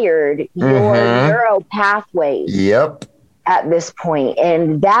rewired your neural pathways. Yep. At this point.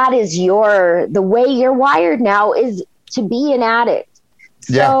 And that is the way you're wired now is to be an addict.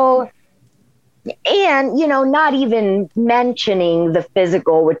 So, and, not even mentioning the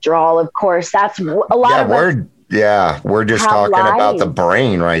physical withdrawal, of course, that's a lot of we're just talking about the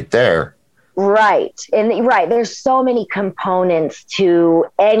brain right there. Right. And there's so many components to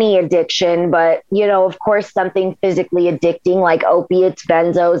any addiction, but of course something physically addicting like opiates,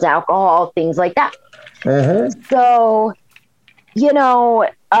 benzos, alcohol, things like that. So,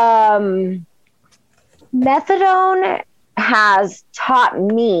 methadone has taught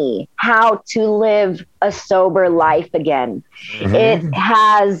me how to live a sober life again. And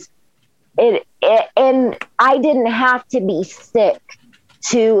I didn't have to be sick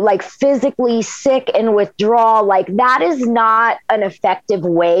to physically sick and withdraw. That is not an effective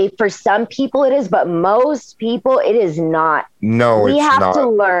way. For some people it is, but most people it is not. No, we have to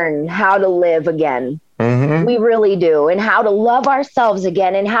learn how to live again. We really do. And how to love ourselves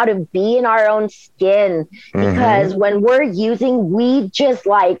again and how to be in our own skin. Because when we're using, we just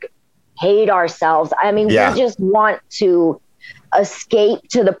hate ourselves. I mean, we just want to escape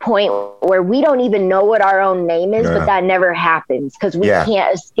to the point where we don't even know what our own name is, but that never happens because we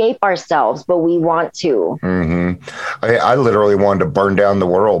can't escape ourselves, but we want to. I literally wanted to burn down the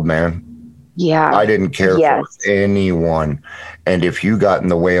world, man. Yeah. I didn't care for anyone. And if you got in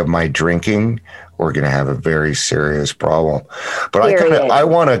the way of my drinking, we're going to have a very serious problem. But I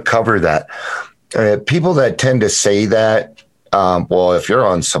want to cover that. People that tend to say that, well, if you're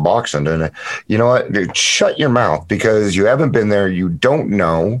on Suboxone, then you know what? Dude, shut your mouth because you haven't been there. You don't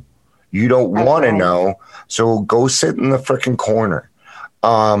know. You don't want to know. So go sit in the freaking corner.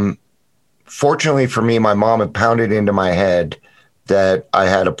 Fortunately for me, my mom had pounded into my head that I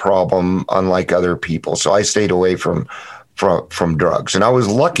had a problem unlike other people. So I stayed away from drugs. And I was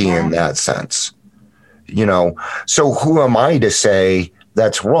lucky in that sense. So who am I to say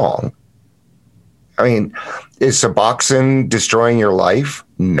that's wrong? I mean, is Suboxone destroying your life?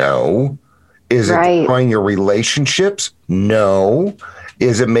 No. Is it destroying your relationships? No.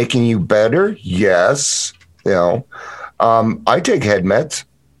 Is it making you better? Yes. I take head meds.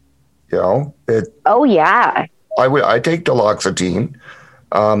 I take duloxetine.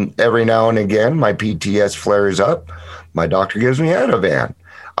 Every now and again, my PTS flares up. My doctor gives me Ativan.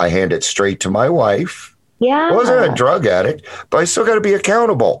 I hand it straight to my wife. Yeah. I wasn't a drug addict, but I still got to be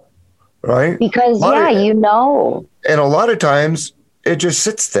accountable. Right? Because, And a lot of times it just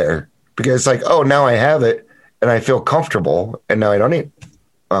sits there because now I have it and I feel comfortable and now I don't need it.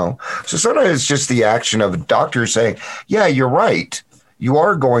 So sometimes it's just the action of a doctor saying, yeah, you're right. You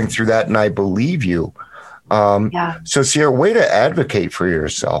are going through that and I believe you. So Sierra, way to advocate for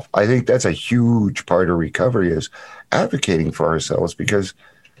yourself. I think that's a huge part of recovery is advocating for ourselves because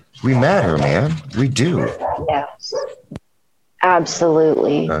we matter, man. We do. Yes.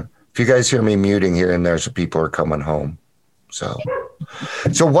 Absolutely. If you guys hear me muting here and there, so people are coming home. So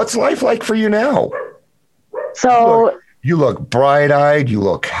what's life like for you now? So you look bright-eyed. You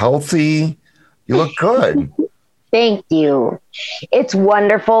look healthy. You look good. Thank you. It's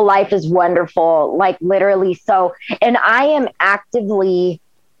wonderful. Life is wonderful. Like literally. So, and I am actively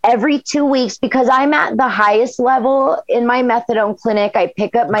every 2 weeks because I'm at the highest level in my methadone clinic. I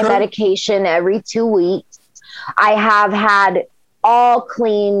pick up my medication every 2 weeks. I have had all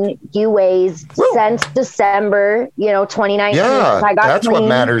clean UAs since December, 2019. Yeah, I got that's clean. What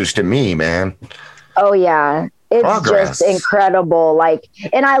matters to me, man. Oh yeah. It's Progress. Just incredible. Like,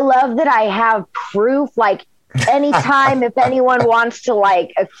 and I love that I have proof, like anytime if anyone wants to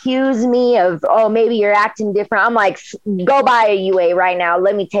like accuse me of, oh, maybe you're acting different. I'm like, go buy a UA right now.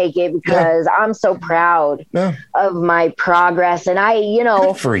 Let me take it because I'm so proud of my progress. And I,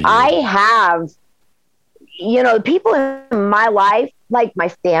 I have, people in my life, like my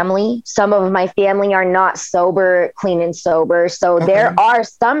family, some of my family are not sober, clean and sober. So there are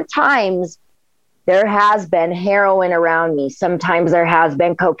sometimes there has been heroin around me. Sometimes there has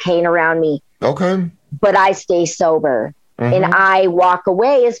been cocaine around me. Okay. But I stay sober and I walk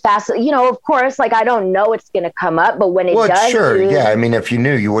away as fast as, of course, like I don't know it's going to come up, but when it does. Sure. Yeah. I mean, if you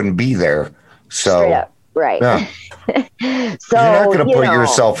knew, you wouldn't be there. So. Straight up. Right. Yeah. So you're not going to put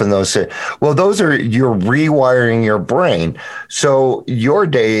yourself in those. Well, you're rewiring your brain. So your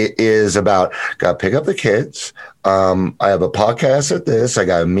day is about, got to pick up the kids. I have a podcast at this. I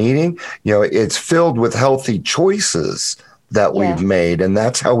got a meeting. It's filled with healthy choices that we've made. And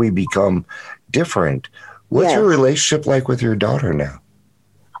that's how we become different. What's your relationship like with your daughter now?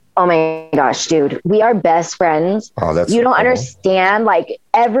 Oh my gosh, dude. We are best friends. Oh, that's you don't understand. Like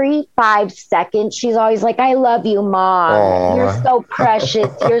every 5 seconds, she's always like, I love you, Mom. Aww. You're so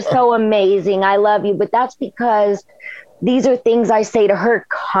precious. You're so amazing. I love you. But that's because these are things I say to her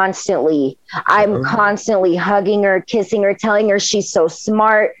constantly. I'm constantly hugging her, kissing her, telling her she's so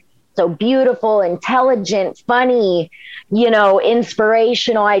smart, so beautiful, intelligent, funny,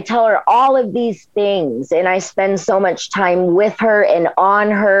 inspirational. I tell her all of these things and I spend so much time with her and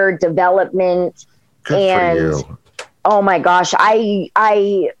on her development. Good for you. Oh my gosh,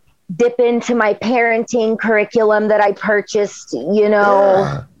 I dip into my parenting curriculum that I purchased,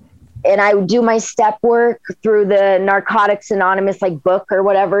 and I do my step work through the Narcotics Anonymous book or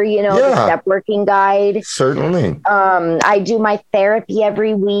whatever, the step working guide. Certainly. I do my therapy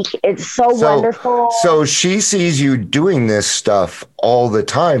every week. It's so wonderful. So she sees you doing this stuff all the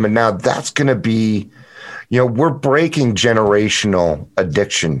time. And now that's going to be, we're breaking generational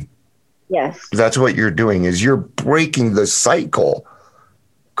addiction. Yes. That's what you're doing is you're breaking the cycle.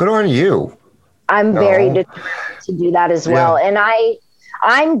 Good on you. I'm very determined to do that as well. And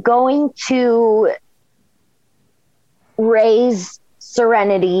I'm going to raise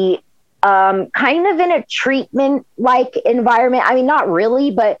Serenity kind of in a treatment-like environment. I mean, not really,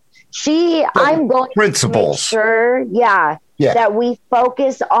 but I'm going principles. to make sure, that we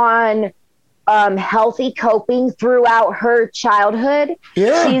focus on healthy coping throughout her childhood.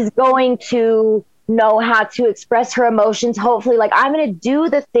 Yeah. She's going to know how to express her emotions. Hopefully, I'm going to do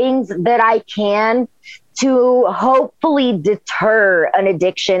the things that I can to hopefully deter an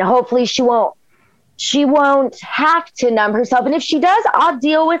addiction. Hopefully she won't have to numb herself. And if she does, I'll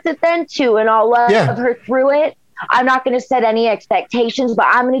deal with it then too. And I'll love her through it. I'm not going to set any expectations, but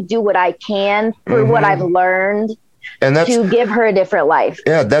I'm going to do what I can through what I've learned to give her a different life.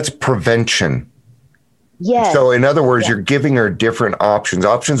 Yeah, that's prevention. Yes. So in other words, you're giving her different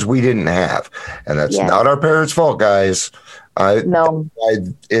options we didn't have. And that's not our parents' fault, guys. No.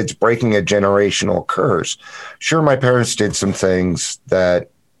 It's breaking a generational curse. Sure, my parents did some things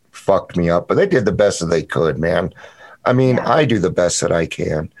that fucked me up, but they did the best that they could, man. I mean, I do the best that I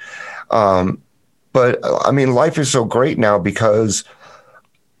can. But I mean, life is so great now because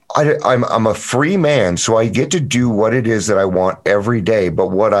I'm a free man, so I get to do what it is that I want every day. But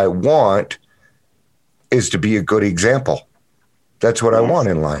what I want is to be a good example. That's what I want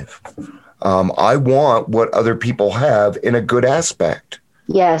in life. I want what other people have in a good aspect.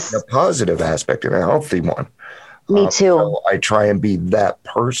 Yes. In a positive aspect, in a healthy one. Me too. So I try and be that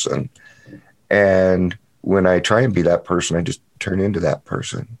person. And when I try and be that person, I just turn into that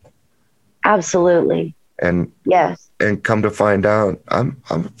person. Absolutely. And and come to find out, I'm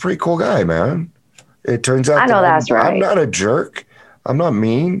a pretty cool guy, man. It turns out that's right. I'm not a jerk. I'm not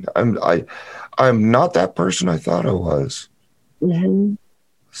mean. I'm not that person I thought I was. Mm-hmm.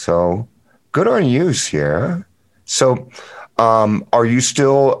 So Good on you, Sierra. So, are you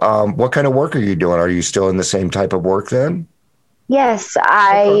still, what kind of work are you doing? Are you still in the same type of work then? Yes,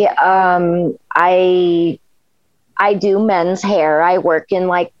 I do men's hair. I work in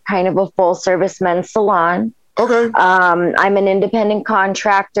like kind of a full service men's salon. Okay. I'm an independent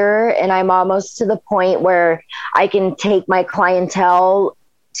contractor, and I'm almost to the point where I can take my clientele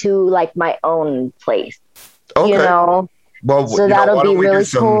to like my own place. Okay. You know, well, so that'll be really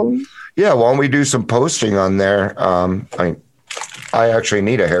cool. Yeah, why don't we do some posting on there? I actually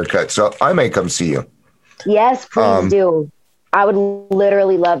need a haircut, so I may come see you. Yes, please do. I would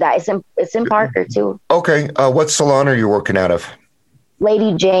literally love that. It's in Parker too. Okay. What salon are you working out of?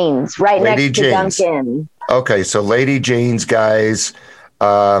 Lady Jane's, right Lady next Jane's. to Duncan. Okay, so Lady Jane's, guys.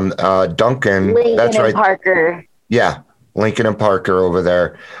 Duncan. Lincoln that's right. And Parker. Yeah, Lincoln and Parker over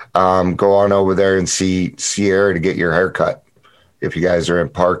there. Go on over there and see Sierra to get your haircut if you guys are in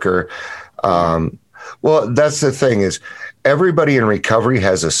Parker. Well, that's the thing is everybody in recovery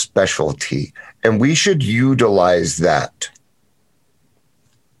has a specialty, and we should utilize that.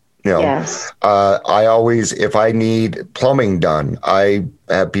 You know, Yes. I always, if I need plumbing done, I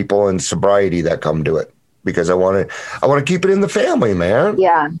have people in sobriety that come do it because I want to keep it in the family, man.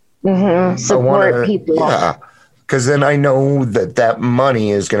 Yeah. Support people. Yeah. Because then I know that money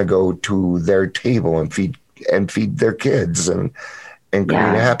is going to go to their table and feed their kids and create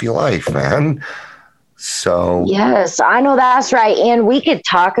a happy life, man. So yes, I know that's right. And we could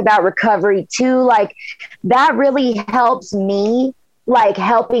talk about recovery too. Like that really helps me, like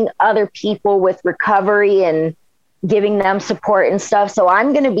helping other people with recovery and giving them support and stuff. So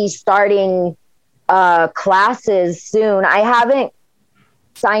I'm going to be starting classes soon. I haven't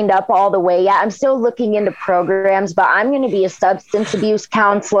signed up all the way yet. I'm still looking into programs, but I'm going to be a substance abuse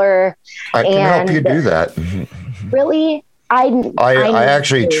counselor. I can help you do that. Really? I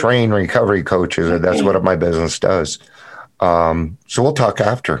actually train recovery coaches, and that's what my business does. So we'll talk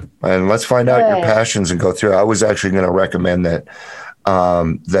after, and let's find out your passions and go through. I was actually going to recommend that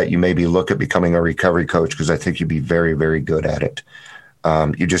you maybe look at becoming a recovery coach because I think you'd be very, very good at it.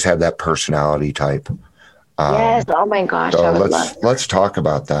 You just have that personality type. Yes. Oh my gosh. So let's talk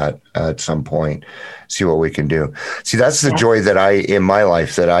about that at some point. See what we can do. See, that's the joy that in my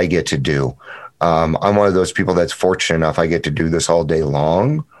life that I get to do. I'm one of those people that's fortunate enough I get to do this all day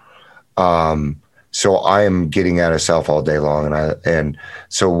long. So I am getting out of self all day long. And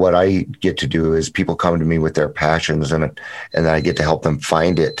so what I get to do is people come to me with their passions and then I get to help them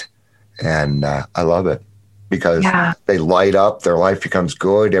find it. And I love it because they light up, their life becomes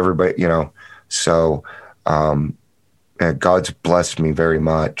good. Everybody, so God's blessed me very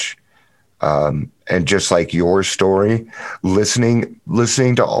much. And just like your story, listening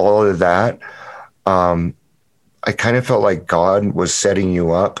to all of that, I kind of felt like God was setting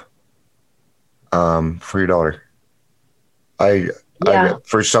you up for your daughter. I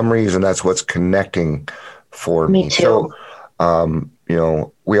for some reason, that's what's connecting for me. Too.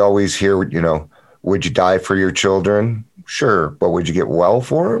 So, we always hear, would you die for your children? Sure. But would you get well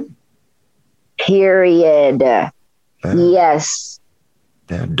for them? Period. Yes.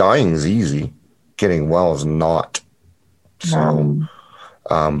 Yeah, dying is easy. Getting well is not. So,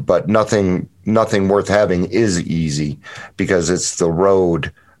 but nothing worth having is easy because it's the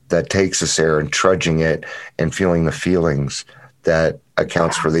road that takes us there and trudging it and feeling the feelings that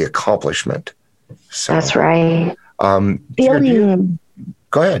accounts for the accomplishment. So, that's right. Feeling.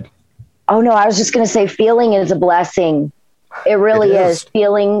 Go ahead. Oh no, I was just going to say feeling is a blessing. It really is.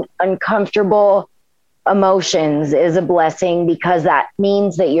 Feeling uncomfortable emotions is a blessing because that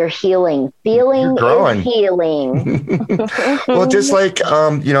means that you're healing. Feeling is healing. Well, just like,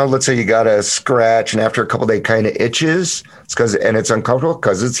 let's say you got a scratch and after a couple of days kind of itches, and it's uncomfortable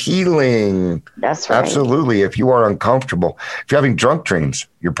because it's healing. That's right. Absolutely. If you are uncomfortable, if you're having drunk dreams,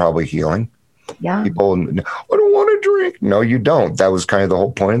 you're probably healing. Yeah. People, I don't want to drink. No, you don't. That was kind of the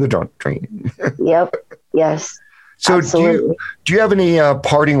whole point of the drunk dream. Yep. Yes. So do you have any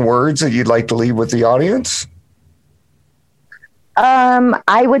parting words that you'd like to leave with the audience?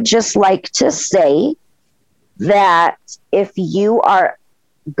 I would just like to say that if you are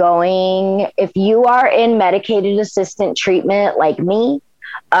in medicated assistant treatment like me,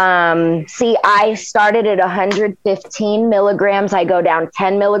 I started at 115 milligrams. I go down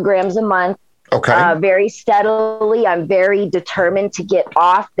 10 milligrams a month. Okay. Very steadily. I'm very determined to get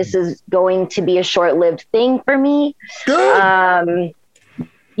off. This is going to be a short-lived thing for me. Good. So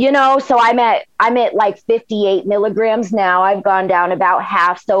I'm at like 58 milligrams now. I've gone down about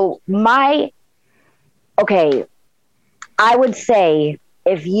half. So I would say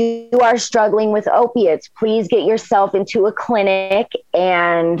if you are struggling with opiates, please get yourself into a clinic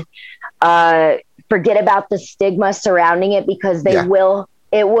and forget about the stigma surrounding it, because it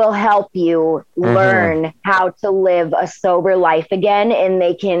will help you learn how to live a sober life again. And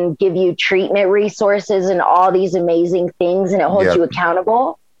they can give you treatment resources and all these amazing things, and it holds you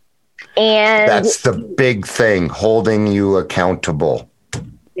accountable. And that's the big thing, holding you accountable.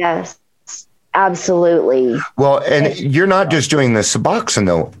 Yes, absolutely. Well, and you're not just doing the Suboxone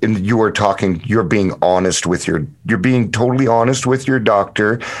though. And you're being honest with you're being totally honest with your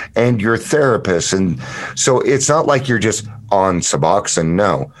doctor and your therapist. And so it's not like you're just on Suboxone.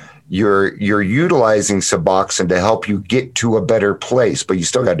 No, you're utilizing Suboxone to help you get to a better place, but you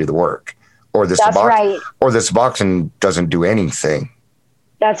still got to do the work, or the Suboxone doesn't do anything.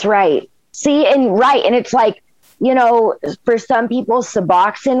 That's right. See, and it's like, you know, for some people,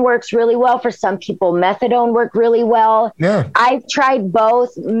 Suboxone works really well. For some people, methadone worked really well. Yeah. I've tried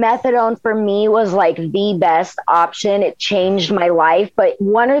both. Methadone for me was like the best option. It changed my life. But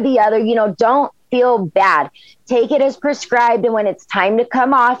one or the other, you know, don't feel bad. Take it as prescribed. And when it's time to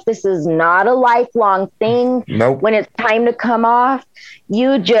come off, this is not a lifelong thing. Nope. When it's time to come off,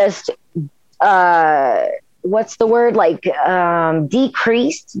 you just, what's the word? Like,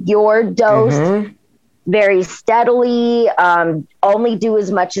 decreased your dose very steadily. Only do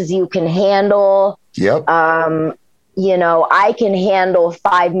as much as you can handle. Yep. You know, I can handle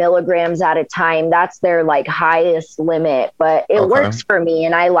 5 milligrams at a time. That's their like highest limit, but it works for me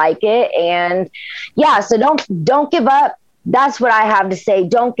and I like it. And so don't give up. That's what I have to say.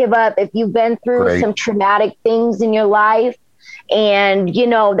 Don't give up. If you've been through some traumatic things in your life and, you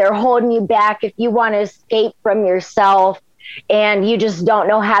know, they're holding you back, if you want to escape from yourself and you just don't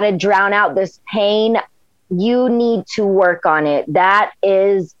know how to drown out this pain, you need to work on it. That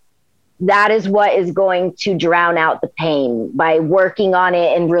is what is going to drown out the pain, by working on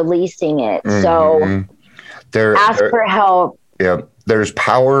it and releasing it. So ask for help. Yeah. There's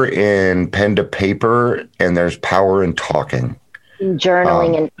power in pen to paper and there's power in talking.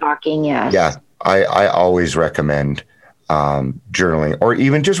 Journaling and talking. Yes. Yeah. I always recommend journaling, or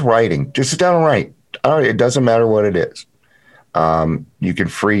even just writing. Just sit down and write. It doesn't matter what it is. You can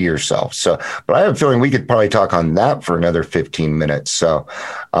free yourself. So, but I have a feeling we could probably talk on that for another 15 minutes. So,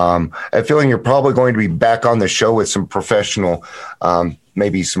 I have a feeling you're probably going to be back on the show with some professional,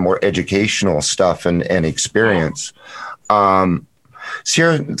 maybe some more educational stuff and experience.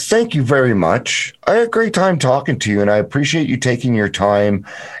 Sierra, thank you very much. I had a great time talking to you, and I appreciate you taking your time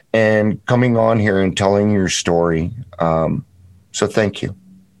and coming on here and telling your story. So thank you.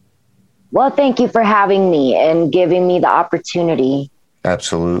 Well, thank you for having me and giving me the opportunity.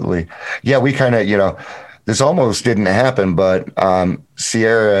 Absolutely. Yeah, we kind of, you know, this almost didn't happen, but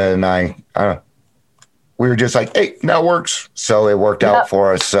Sierra and I we were just like, hey, that works. So it worked out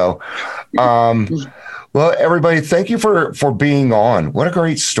for us. So, well, everybody, thank you for being on. What a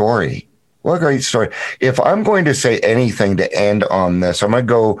great story. What a great story. If I'm going to say anything to end on this, I'm going to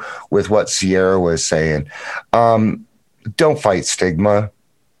go with what Sierra was saying. Don't fight stigma.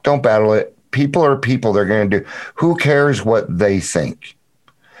 Don't battle it. People are people. They're going to do. Who cares what they think?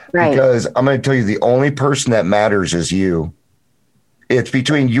 Right. Because I'm going to tell you, the only person that matters is you. It's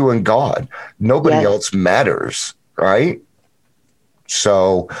between you and God. Nobody else matters, right?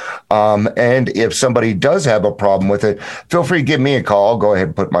 So, and if somebody does have a problem with it, feel free to give me a call. I'll go ahead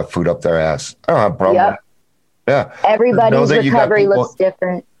and put my foot up their ass. I don't have a problem. Yep. Yeah. Everybody's recovery looks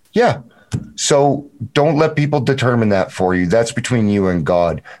different. Yeah. So don't let people determine that for you. That's between you and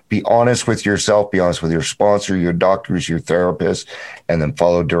God. Be honest with yourself. Be honest with your sponsor, your doctors, your therapist, and then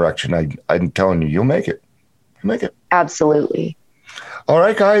follow direction. I'm telling you, you'll make it. You'll make it. Absolutely. All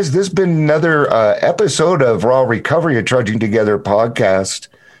right, guys. This has been another episode of Raw Recovery, a Trudging Together podcast.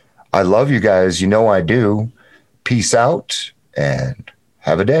 I love you guys. You know I do. Peace out and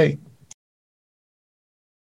have a day.